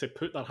Credence is to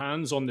put their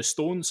hands on the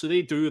stone. So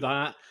they do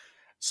that.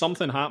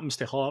 Something happens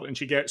to her and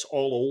she gets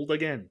all old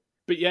again.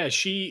 But yeah,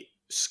 she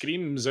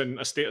screams in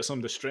a state of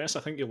some distress. I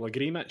think you'll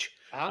agree, Mitch.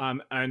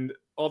 And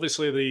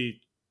obviously the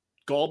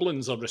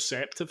goblins are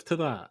receptive to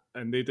that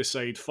and they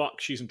decide, fuck,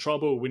 she's in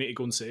trouble. We need to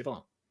go and save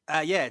her.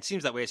 Yeah, it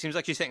seems that way. It seems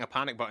like she's hitting a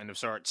panic button of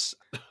sorts.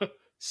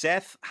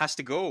 Seth has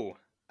to go.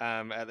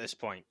 At this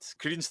point,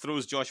 Credence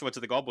throws Joshua to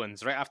the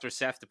goblins right after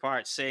Seth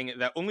departs, saying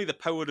that only the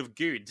power of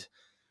good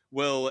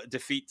will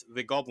defeat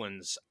the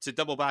goblins. To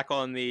double back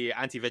on the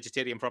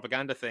anti-vegetarian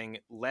propaganda thing,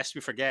 lest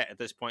we forget at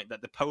this point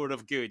that the power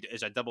of good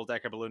is a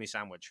double-decker bologna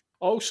sandwich.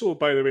 Also,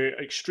 by the way,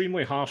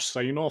 extremely harsh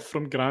sign-off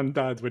from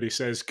Grandad where he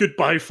says,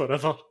 "Goodbye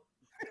forever."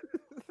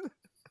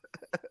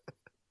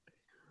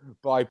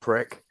 Bye,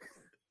 prick.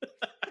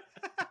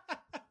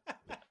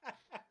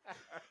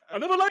 I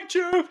never liked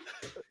you!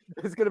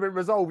 It's going to be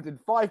resolved in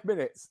 5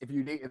 minutes if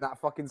you'd eaten that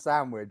fucking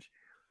sandwich.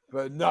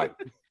 But no,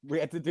 we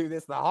had to do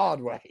this the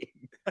hard way.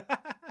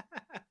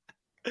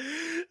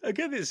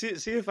 Again, see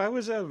if I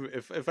was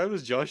if I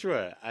was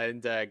Joshua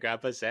and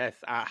Grandpa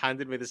Seth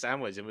handed me the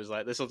sandwich and was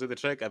like, "This will do the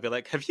trick," I'd be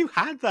like, "Have you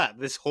had that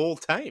this whole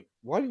time?"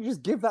 Why didn't you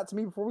just give that to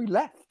me before we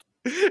left?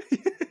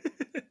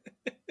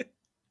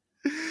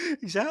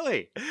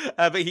 Exactly.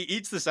 But he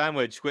eats the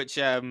sandwich, which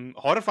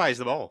horrifies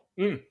them all.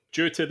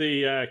 Due to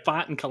the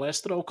fat and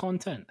cholesterol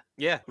content.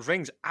 Yeah,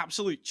 rings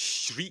absolute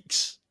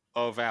shrieks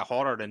of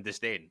horror and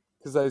disdain.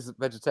 Because those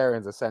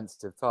vegetarians are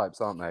sensitive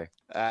types, aren't they?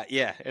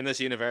 Yeah, in this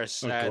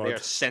universe, Oh, they are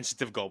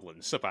sensitive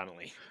goblins,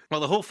 apparently. Well,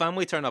 the whole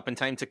family turn up in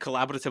time to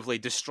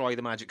collaboratively destroy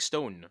the magic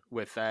stone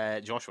with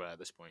Joshua at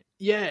this point.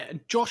 Yeah,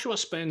 Joshua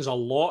spends a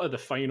lot of the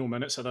final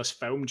minutes of this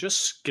film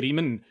just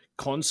screaming,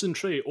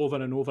 concentrate over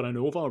and over and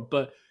over,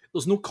 but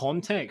there's no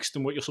context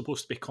in what you're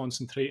supposed to be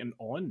concentrating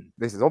on.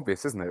 This is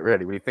obvious, isn't it,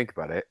 really, when you think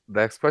about it?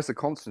 They're supposed to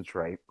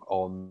concentrate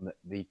on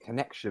the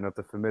connection of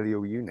the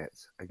familial unit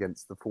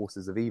against the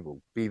forces of evil,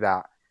 be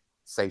that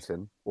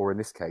Satan, or in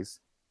this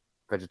case,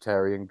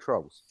 vegetarian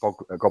trolls,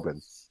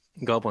 goblins.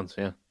 Goblins,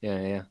 yeah.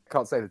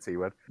 Can't say the T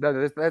word. No,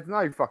 there's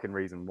no fucking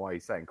reason why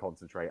he's saying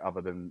concentrate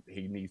other than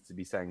he needs to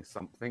be saying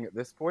something at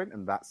this point,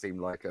 and that seemed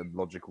like a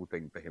logical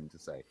thing for him to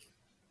say.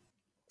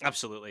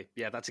 Absolutely,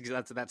 yeah. That's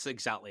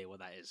exactly what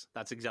that is.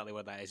 That's exactly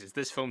what that is. Is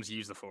this film's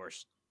use the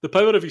Force? The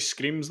power of his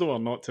screams, though, are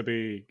not to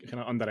be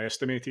kind of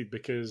underestimated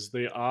because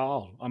they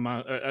are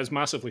as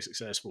massively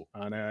successful.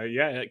 And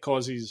it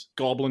causes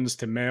goblins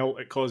to melt.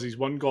 It causes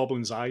one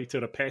goblin's eye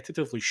to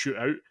repetitively shoot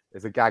out.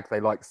 It's a gag they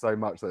like so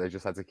much that they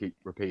just had to keep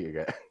repeating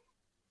it.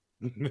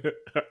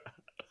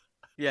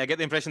 Yeah, I get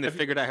the impression they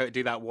figured out how to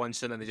do that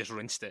once and then they just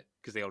rinsed it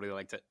because they already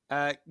liked it.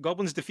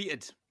 Goblins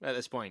defeated at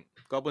this point.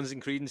 Goblins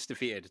and Credence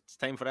defeated. It's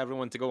time for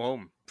everyone to go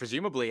home.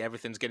 Presumably,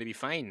 everything's going to be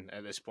fine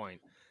at this point.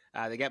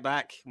 They get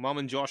back. Mom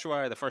and Joshua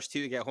are the first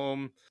two to get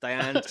home.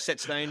 Diane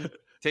sits down,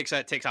 takes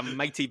a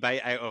mighty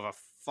bite out of a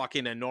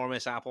fucking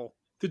enormous apple.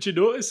 Did you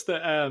notice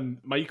that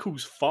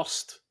Michael's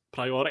first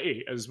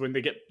priority is when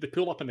they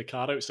pull up in the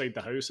car outside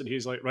the house and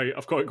he's like, right,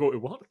 I've got to go to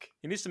work.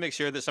 He needs to make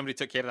sure that somebody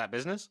took care of that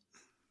business.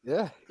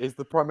 Yeah, is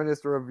the Prime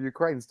Minister of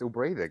Ukraine still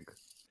breathing?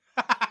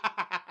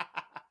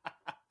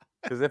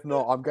 Because if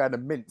not, I'm going to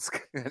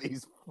Minsk and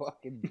he's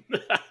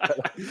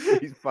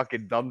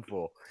fucking done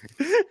for.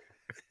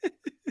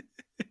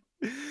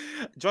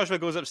 Joshua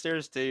goes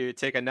upstairs to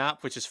take a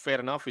nap, which is fair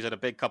enough. He's had a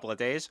big couple of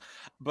days,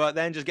 but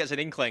then just gets an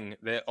inkling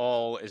that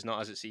all is not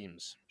as it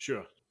seems.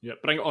 Sure. Yeah,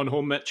 bring it on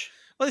home, Mitch.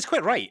 Well, he's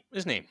quite right,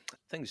 isn't he?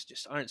 Things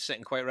just aren't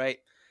sitting quite right.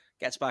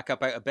 Gets back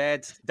up out of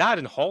bed. Dad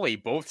and Holly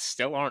both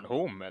still aren't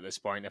home at this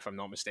point, if I'm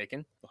not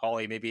mistaken.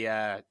 Holly maybe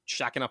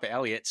shacking up at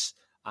Elliot's.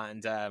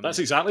 And that's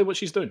exactly what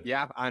she's doing.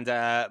 Yeah, and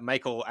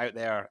Michael out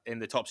there in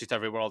the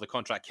topsy-turvy world of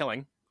contract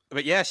killing.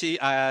 But yeah,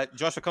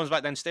 Joshua comes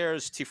back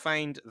downstairs to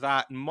find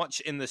that much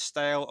in the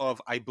style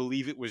of, I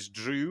believe it was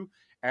Drew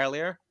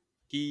earlier.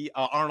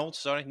 Arnold,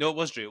 sorry. No, it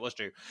was Drew.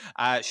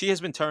 She has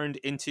been turned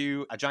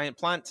into a giant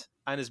plant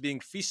and is being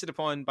feasted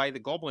upon by the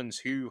goblins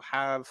who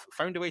have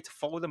found a way to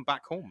follow them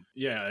back home.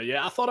 Yeah.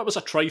 I thought it was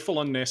a trifle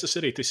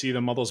unnecessary to see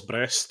the mother's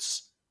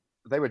breasts.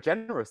 They were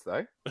generous,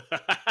 though.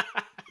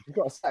 You've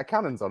got a set of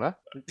cannons on her.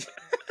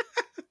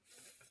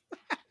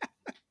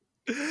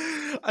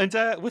 And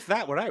with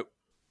that, we're out.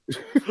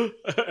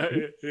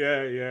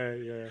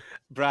 Yeah.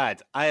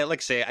 Brad,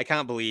 I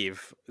can't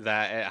believe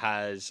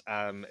that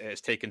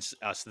it's taken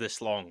us this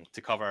long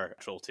to cover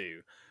Troll 2.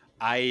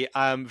 I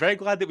am very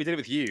glad that we did it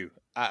with you,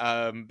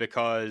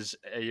 because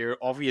you're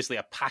obviously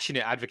a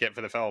passionate advocate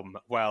for the film,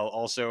 while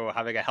also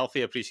having a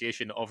healthy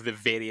appreciation of the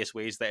various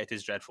ways that it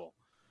is dreadful.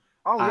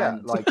 Oh yeah,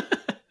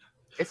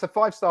 it's a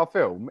 5-star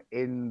film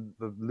in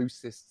the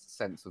loosest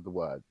sense of the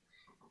word.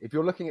 If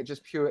you're looking at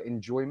just pure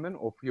enjoyment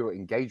or pure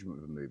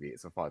engagement with a movie,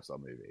 it's a 5-star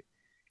movie.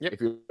 Yep.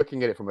 If you're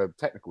looking at it from a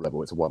technical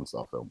level, it's a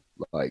 1-star film.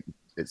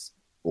 It's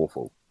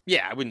awful.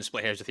 Yeah, I wouldn't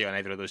split hairs with you on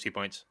either of those 2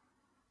 points.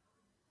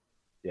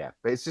 Yeah,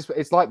 but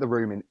it's like The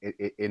Room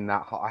in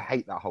that. I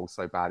hate that whole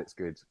so bad it's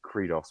good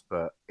credos,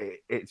 but it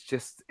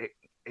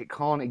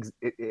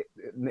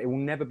will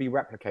never be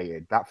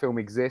replicated. That film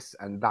exists,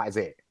 and that is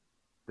it.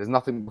 There's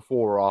nothing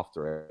before or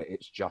after it.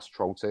 It's just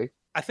Troll 2.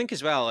 I think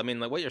as well, I mean,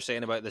 like what you're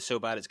saying about the so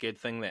bad it's good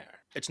thing there,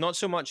 it's not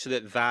so much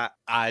that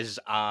as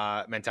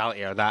a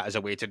mentality or that as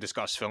a way to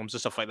discuss films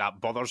and stuff like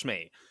that bothers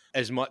me,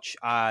 as much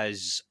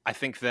as I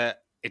think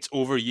that it's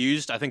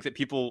overused. I think that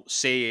people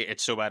say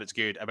it's so bad it's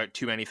good about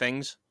too many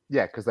things.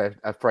 Yeah, because they're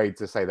afraid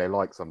to say they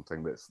like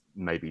something that's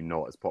maybe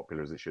not as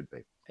popular as it should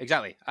be.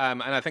 Exactly,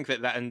 and I think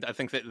that the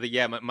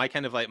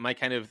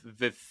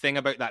thing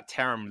about that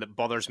term that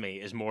bothers me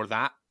is more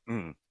that.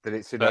 That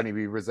it should only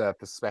be reserved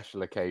for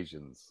special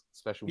occasions,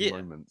 special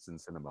moments in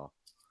cinema.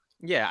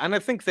 Yeah, and I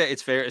think that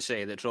it's fair to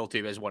say that Troll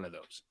 2 is one of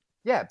those.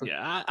 Yeah,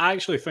 I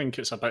actually think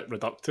it's a bit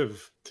reductive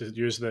to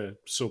use the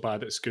so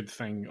bad it's good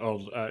thing,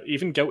 or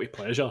even guilty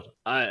pleasure.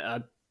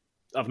 I've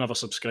never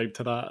subscribed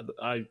to that.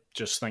 I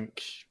just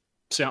think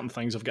certain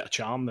things have got a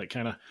charm that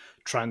kind of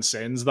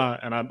transcends that,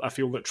 and I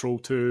feel that Troll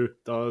 2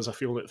 does. I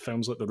feel that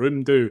films like The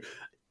Room do.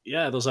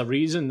 Yeah, there's a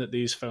reason that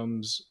these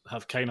films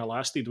have kind of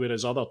lasted,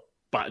 whereas other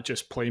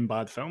just plain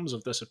bad films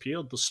have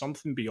disappeared. There's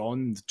something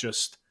beyond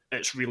just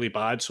it's really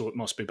bad, so it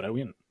must be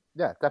brilliant.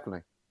 Yeah,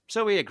 definitely.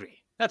 So we agree.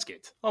 That's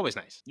good. Always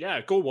nice. Yeah,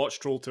 go watch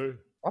Troll 2.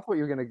 I thought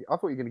you were gonna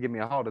give me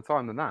a harder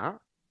time than that.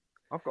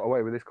 I've got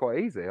away with this quite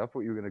easy. I thought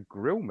you were gonna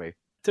grill me.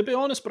 To be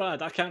honest,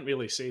 Brad, I can't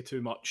really say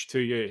too much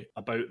to you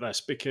about this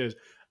because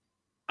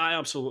I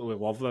absolutely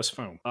love this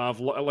film.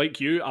 Like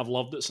you, I've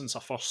loved it since I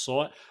first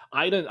saw it.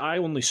 I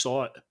only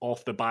saw it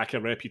off the back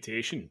of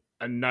Reputation,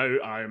 and now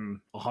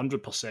I'm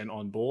 100%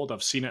 on board.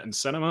 I've seen it in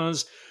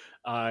cinemas.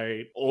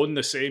 I own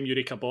the same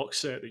Eureka box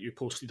set that you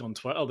posted on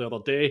Twitter the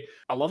other day.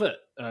 I love it,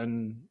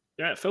 and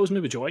yeah, it fills me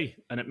with joy,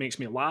 and it makes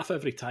me laugh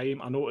every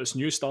time. I notice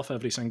new stuff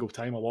every single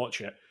time I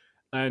watch it,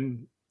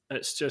 and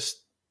it's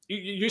just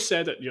you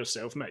said it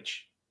yourself,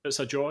 Mitch. It's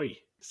a joy.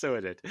 So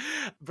it did.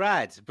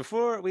 Brad,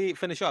 before we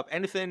finish up,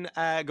 anything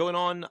going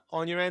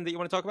on your end that you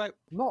want to talk about?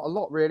 Not a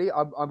lot, really.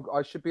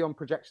 I should be on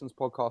Projections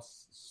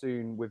podcast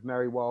soon with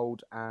Mary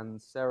Wald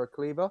and Sarah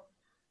Cleaver.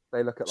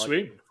 They look at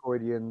Sweet.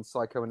 Freudian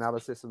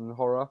psychoanalysis and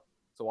horror.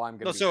 So I'm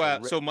going Not to so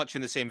so much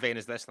in the same vein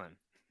as this, then.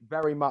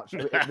 very much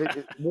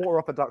water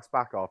off a duck's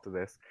back after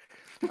this.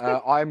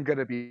 I'm going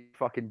to be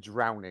fucking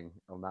drowning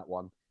on that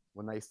one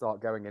when they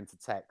start going into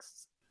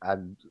texts.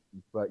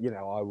 But you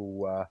know, I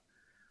will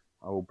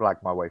blag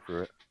my way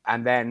through it.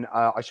 And then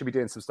I should be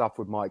doing some stuff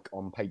with Mike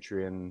on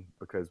Patreon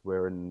because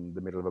we're in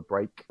the middle of a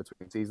break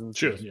between seasons.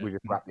 Sure, We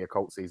just wrapped the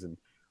occult season.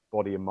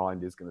 Body and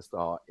Mind is going to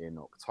start in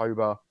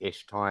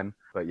October-ish time.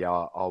 But yeah,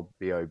 I'll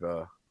be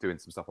over doing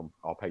some stuff on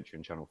our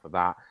Patreon channel for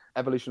that.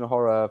 Evolution of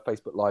Horror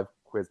Facebook Live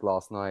quiz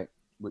last night,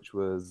 which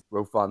was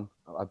real fun.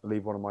 I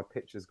believe one of my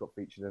pictures got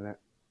featured in it,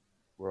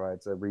 where I had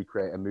to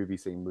recreate a movie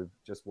scene with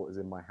just what is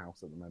in my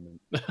house at the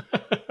moment.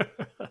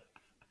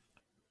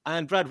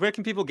 And Brad, where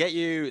can people get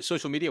you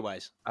social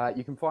media-wise?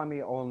 You can find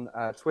me on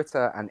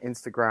Twitter and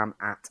Instagram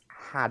at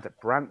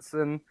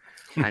 @HadBranson,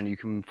 and you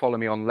can follow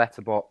me on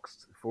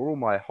Letterboxd for all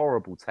my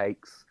horrible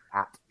takes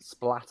at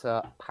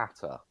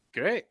SplatterPatter.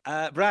 Great.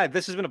 Brad,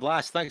 this has been a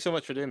blast. Thanks so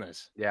much for doing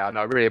this. Yeah,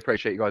 no, I really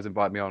appreciate you guys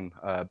inviting me on.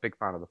 Big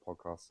fan of the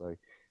podcast, so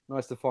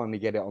nice to finally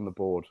get it on the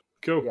board.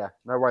 Cool. Yeah,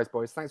 no worries,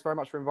 boys. Thanks very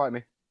much for inviting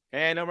me.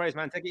 Hey, no worries,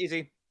 man. Take it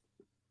easy.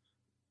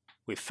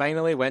 We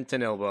finally went to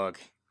Nilbog.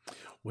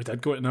 We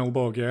did go to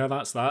Nilbog, yeah,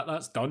 that's that.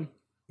 That's done.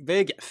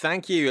 Big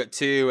thank you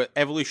to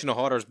Evolution of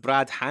Horror's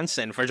Brad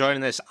Hansen for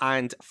joining us,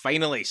 and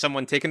finally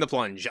someone taking the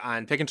plunge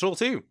and picking Troll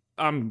 2.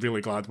 I'm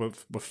really glad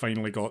we've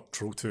finally got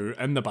Troll 2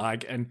 in the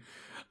bag, and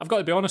I've got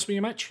to be honest with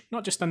you, Mitch,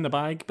 not just in the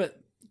bag, but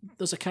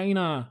there's a kind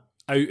of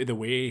out of the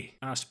way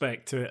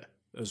aspect to it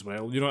as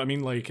well. You know what I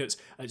mean? Like, it's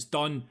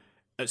done.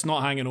 It's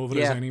not hanging over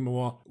us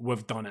anymore.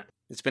 We've done it.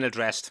 It's been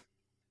addressed.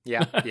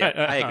 Yeah,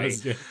 I agree.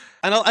 Yeah.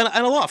 And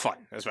a lot of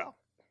fun as well.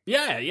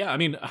 Yeah. I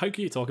mean, how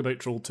can you talk about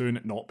Troll 2 and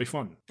it not be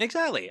fun?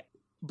 Exactly.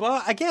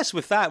 But I guess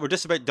with that, we're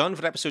just about done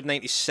for episode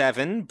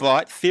 97.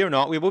 But fear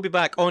not, we will be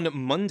back on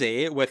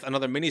Monday with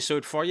another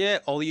mini-sode for you.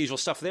 All the usual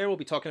stuff there. We'll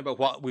be talking about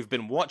what we've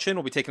been watching.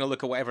 We'll be taking a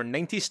look at whatever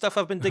 90s stuff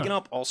I've been digging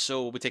up.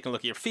 Also, we'll be taking a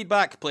look at your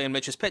feedback, playing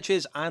Mitch's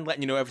pitches, and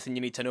letting you know everything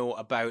you need to know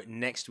about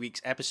next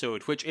week's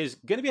episode, which is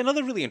going to be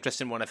another really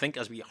interesting one, I think,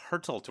 as we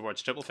hurtle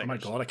towards Triple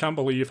Fingers. Oh my god, I can't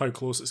believe how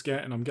close it's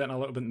getting. I'm getting a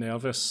little bit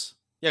nervous.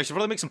 Yeah, we should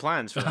probably make some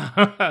plans for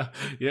that.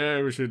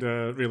 Yeah, we should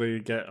really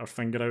get our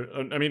finger out.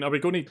 I mean, are we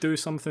going to do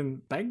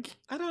something big?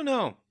 I don't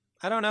know.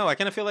 I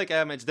kind of feel like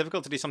it's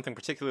difficult to do something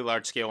particularly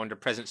large scale under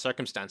present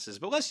circumstances.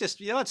 But let's just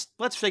let's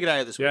figure it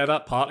out this week. Yeah,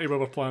 that party we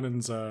were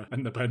planning's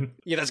in the bin.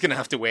 Yeah, that's gonna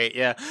have to wait.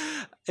 Yeah.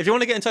 If you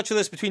want to get in touch with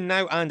us between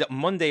now and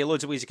Monday,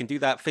 loads of ways you can do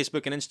that.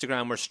 Facebook and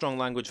Instagram, we're Strong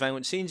Language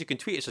Violent Scenes. You can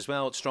tweet us as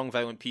well at Strong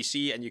Violent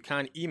PC, and you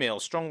can email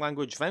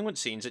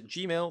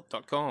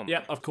stronglanguageviolentscenes@gmail.com.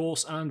 Yeah, of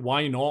course. And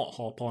why not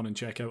hop on and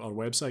check out our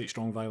website,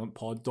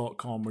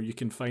 strongviolentpod.com, where you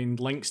can find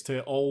links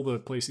to all the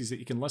places that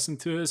you can listen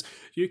to us.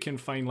 You can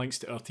find links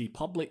to our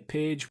TeePublic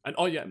page. And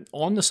oh yeah,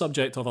 on the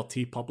subject of our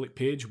TeePublic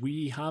page,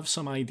 we have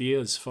some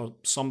ideas for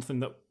something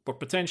that we're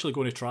potentially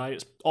going to try.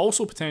 It's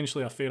also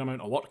potentially a fair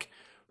amount of work,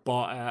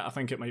 but I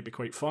think it might be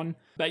quite fun.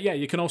 But yeah,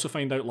 you can also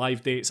find out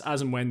live dates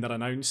as and when they're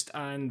announced,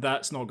 and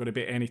that's not going to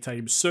be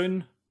anytime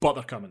soon, but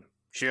they're coming.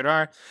 Sure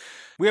are.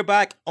 We're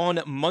back on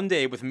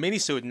Monday with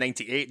Minisode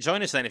 98.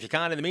 Join us then if you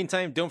can. In the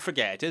meantime, don't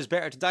forget, it is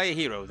better to die a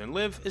hero than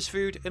live as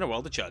food in a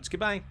world of chuds.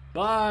 Goodbye.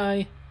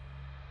 Bye.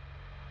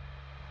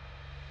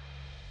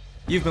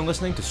 You've been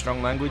listening to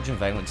Strong Language and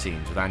Violent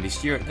Scenes with Andy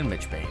Stewart and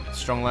Mitch Bain.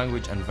 Strong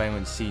Language and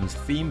Violent Scenes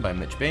theme by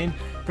Mitch Bain,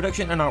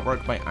 production and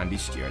artwork by Andy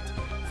Stewart.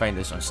 Find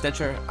us on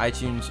Stitcher,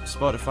 iTunes,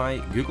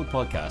 Spotify, Google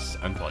Podcasts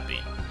and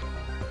Podbean.